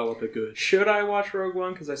to develop it good. Should I watch Rogue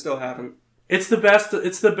One? Because I still haven't. It's the best.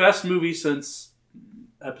 It's the best movie since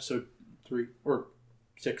Episode 3 or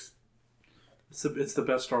 6. It's the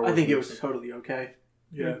best Star Wars. I think it movie. was totally okay.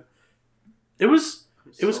 Yeah. It was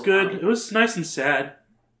So good. high. It was nice and sad.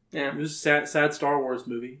 Yeah. It was a sad Star Wars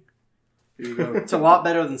movie. Here you go. It's a lot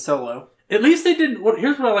better than Solo. At least they didn't.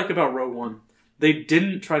 Here's what I like about Rogue One. They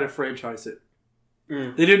didn't try to franchise it.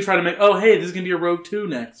 Mm. They didn't try to make, oh, hey, this is going to be a Rogue 2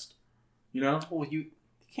 next. You know? Well, you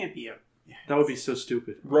can't be a... That would be so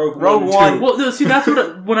stupid. Rogue One. One. Well, no, see, that's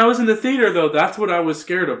what when I was in the theater, though, that's what I was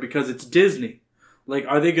scared of because it's Disney. Like,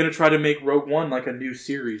 are they going to try to make Rogue One like a new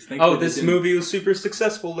series? Thankfully, Oh, this movie was super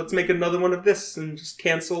successful. Let's make another one of this and just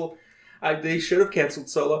cancel. They should have canceled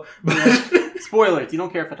Solo. But Spoilers, you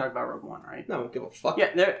don't care if I talk about Rogue One, right? no, I don't give a fuck.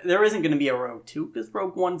 Yeah, there isn't going to be a Rogue 2 because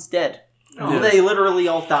Rogue One's dead. Oh. They literally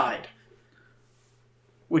all died.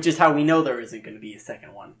 Which is how we know there isn't going to be a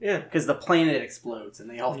second one. Yeah. Because the planet explodes and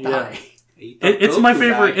they all Yeah. die. It's my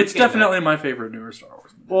favorite. It's definitely my favorite newer Star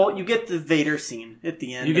Wars movie. Well, you get the Vader scene at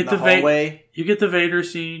the end. You get in the the hallway. You get the Vader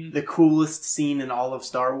scene. The coolest scene in all of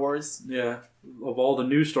Star Wars. Yeah. Of all the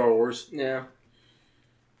new Star Wars. Yeah.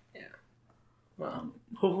 Yeah. Well,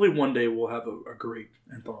 Hopefully one day we'll have a great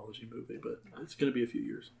anthology movie, but it's going to be a few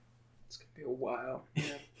years. it's going to be a while.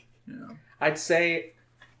 Yeah. I'd say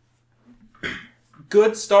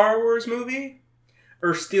good Star Wars movie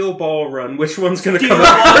or Steel Ball Run. Which one's going to come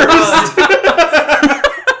out first?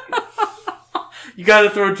 You got to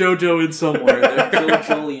throw JoJo in somewhere there.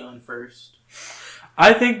 JoJo Leon first.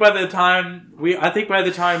 I think by the time we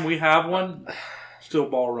have one, Still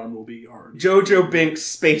Ball Run will be hard. JoJo Binks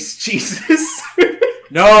Space Jesus.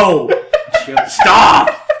 No! Stop!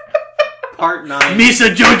 Part 9.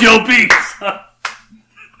 Misa JoJo Binks!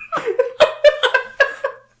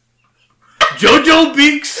 JoJo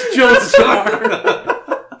Binks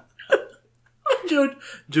Joestar!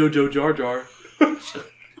 JoJo Jar Jar.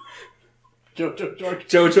 JoJo Jar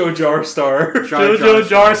JoJo Jar Star. JoJo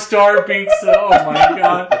Jar Star Binks. Oh my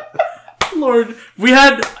god. Lord. We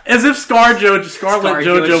had, as if Scarlet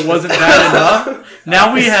JoJo wasn't bad enough.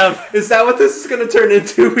 Now we have Is that what this is going to turn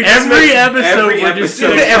into? We just every make- episode we're just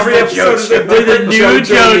gonna every come episode is a with a different new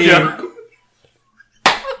JoJo meme. JoJo.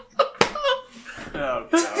 Oh,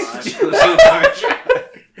 God.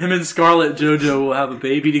 Him and Scarlet JoJo will have a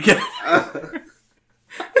baby together.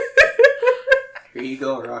 Here you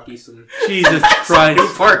go, Rocky. Some Jesus new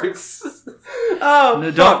Christ. parts. Oh,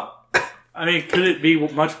 No, don't. I mean, could it be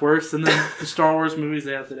much worse than the Star Wars movies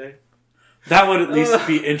they have today? That would at least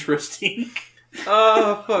be interesting.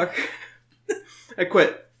 oh, fuck. I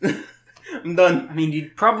quit. I'm done. I mean,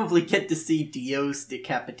 you'd probably get to see Dio's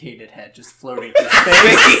decapitated head just floating through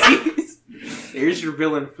space. Here's your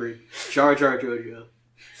villain for Jar Jar JoJo.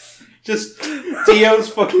 Just Dio's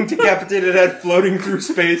fucking decapitated head floating through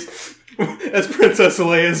space as Princess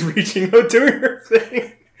Leia is reaching out doing her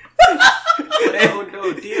thing. Oh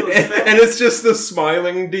no, Dio is back. And it's just the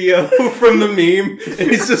smiling Dio from the meme. And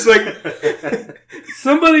he's just like...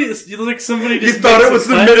 Somebody just You makes thought it a was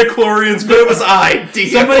the cut. midichlorians, but it was I, Dio.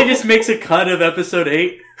 Somebody just makes a cut of episode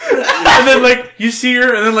 8. And then, like, you see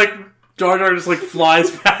her, and then, like, Jar Jar just, like, flies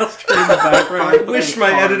past her in the I background. wish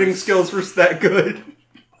my editing skills were that good.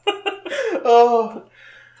 Oh,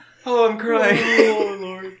 I'm crying. Oh,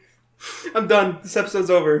 Lord. I'm done. This episode's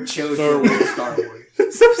over. JoJo Star Wars.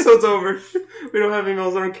 This episode's over. We don't have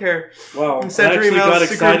emails. I don't care. Wow. Send your emails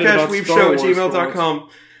to grimcashweepshow@gmail.com.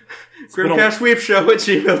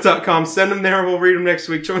 grimcashweepshow@gmail.com. Send them there. We'll read them next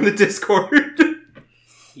week. Join the Discord.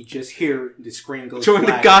 You just hear the screen go Join the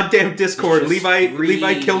black. goddamn Discord. Just Levi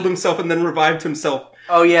read. killed himself and then revived himself.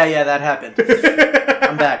 Oh, yeah, that happened.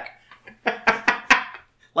 I'm back.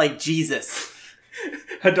 Like Jesus.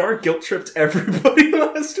 Hadar guilt tripped everybody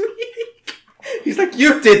last week. He's like,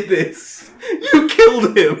 you did this. You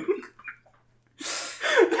killed him.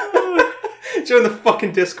 Join the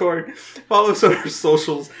fucking Discord. Follow us on our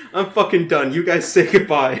socials. I'm fucking done. You guys say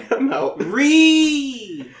goodbye. I'm out.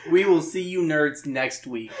 We will see you nerds next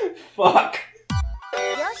week. Fuck. よ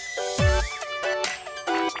し